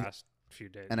And the I- last few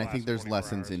days. And I think there's 24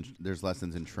 lessons hours. there's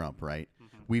lessons in Trump, right? Mhm.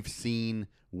 We've seen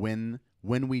when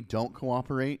we don't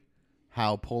cooperate,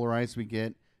 how polarized we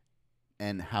get,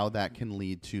 and how that can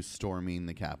lead to storming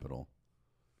the Capitol.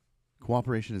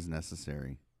 Cooperation is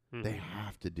necessary. Mhm. They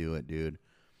have to do it, dude.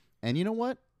 And you know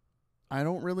what? I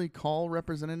don't really call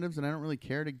representatives, and I don't really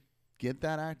care to get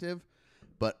that active.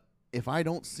 But if I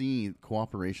don't see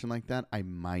cooperation like that, I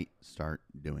might start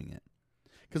doing it.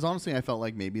 Because honestly, I felt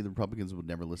like maybe the Republicans would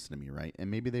never listen to me, right?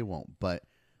 And maybe they won't. But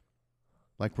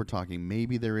like we're talking,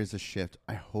 maybe there is a shift.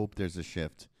 I hope there's a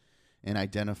shift in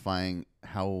identifying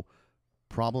how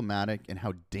problematic and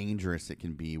how dangerous it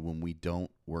can be when we don't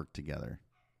work together.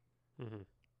 Mhm.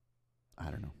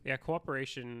 I don't know. Yeah,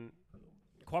 cooperation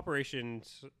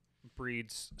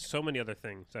breeds so many other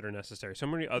things that are necessary. So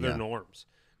many other Yeah. norms.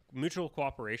 Mutual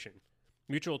cooperation,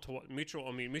 mutual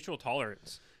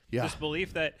tolerance. Yeah. This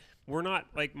belief that we're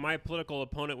not like my political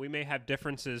opponent. We may have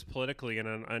differences politically and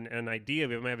an idea.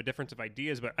 We may have a difference of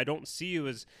ideas, but I don't see you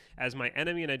as my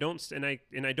enemy, and I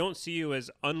don't see you as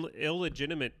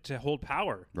illegitimate to hold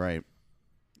power. Right.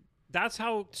 That's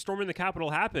how storming the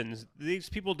Capitol happens. These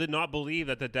people did not believe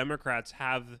that the Democrats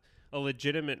have a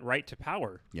legitimate right to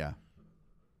power, Yeah.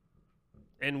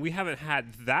 and we haven't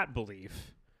had that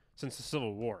belief since the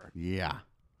Civil War. Yeah.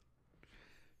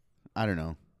 I don't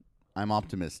know. I'm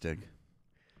optimistic.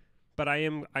 But I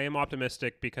am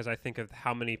optimistic because I think of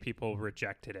how many people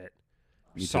rejected it,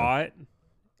 Me saw it,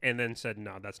 and then said,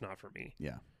 "No, that's not for me."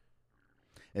 Yeah.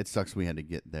 It sucks we had to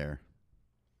get there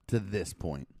to this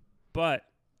point. But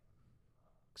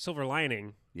silver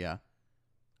lining, Yeah.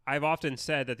 I've often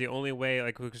said that the only way,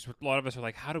 like, because a lot of us are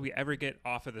like, how do we ever get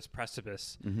off of this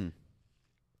precipice? Mm-hmm.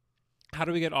 How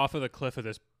do we get off of the cliff of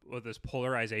this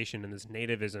polarization and this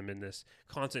nativism and this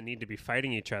constant need to be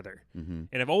fighting each other? Mm-hmm.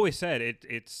 And I've always said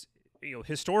it's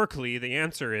historically the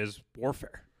answer is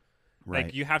warfare. Right.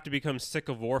 Like, you have to become sick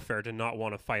of warfare to not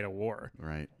want to fight a war.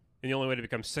 Right. And the only way to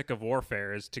become sick of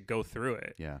warfare is to go through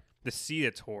it, Yeah. to see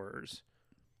its horrors.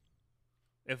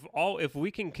 If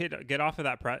we can get off of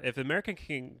that, if America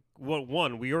can,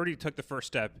 one, we already took the first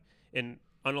step in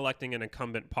unelecting an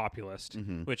incumbent populist,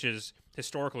 Mm-hmm. which is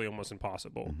historically almost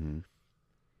impossible. Mm-hmm.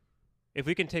 If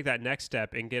we can take that next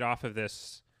step and get off of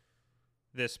this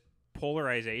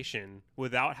polarization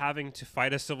without having to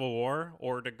fight a civil war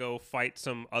or to go fight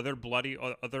some other bloody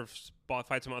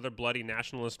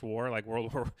nationalist war like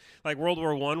World War I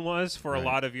was for Right. a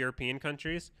lot of European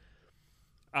countries,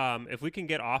 if we can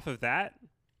get off of that,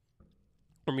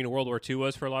 World War II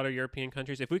was for a lot of European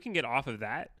countries. If we can get off of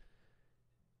that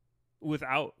with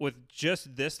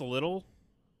just this little,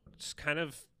 it's kind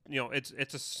of,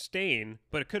 it's a stain,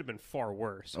 but it could have been far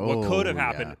worse. What could have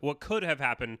happened? yeah. What could have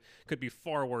happened could be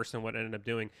far worse than what ended up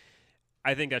doing.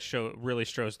 I think that really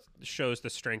shows the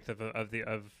strength of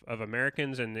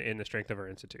Americans and the strength of our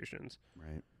institutions.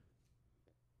 Right.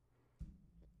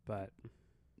 But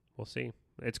we'll see.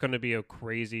 It's going to be a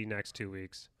crazy next 2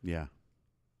 weeks. Yeah.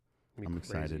 Be I'm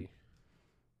crazy. excited.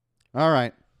 All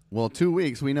right. Well, 2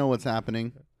 weeks. We know what's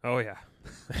happening. Oh yeah.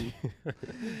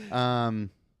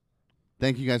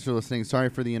 Thank you guys for listening. Sorry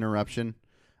for the interruption.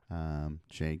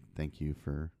 Jake, thank you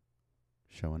for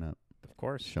showing up, Of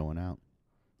course. showing out.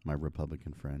 My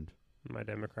Republican friend. My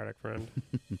Democratic friend.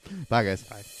 Bye, guys.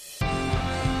 Bye.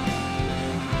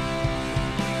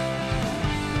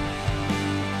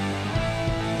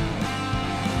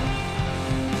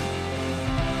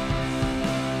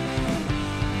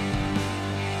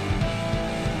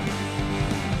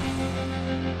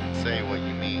 Say what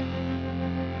you mean.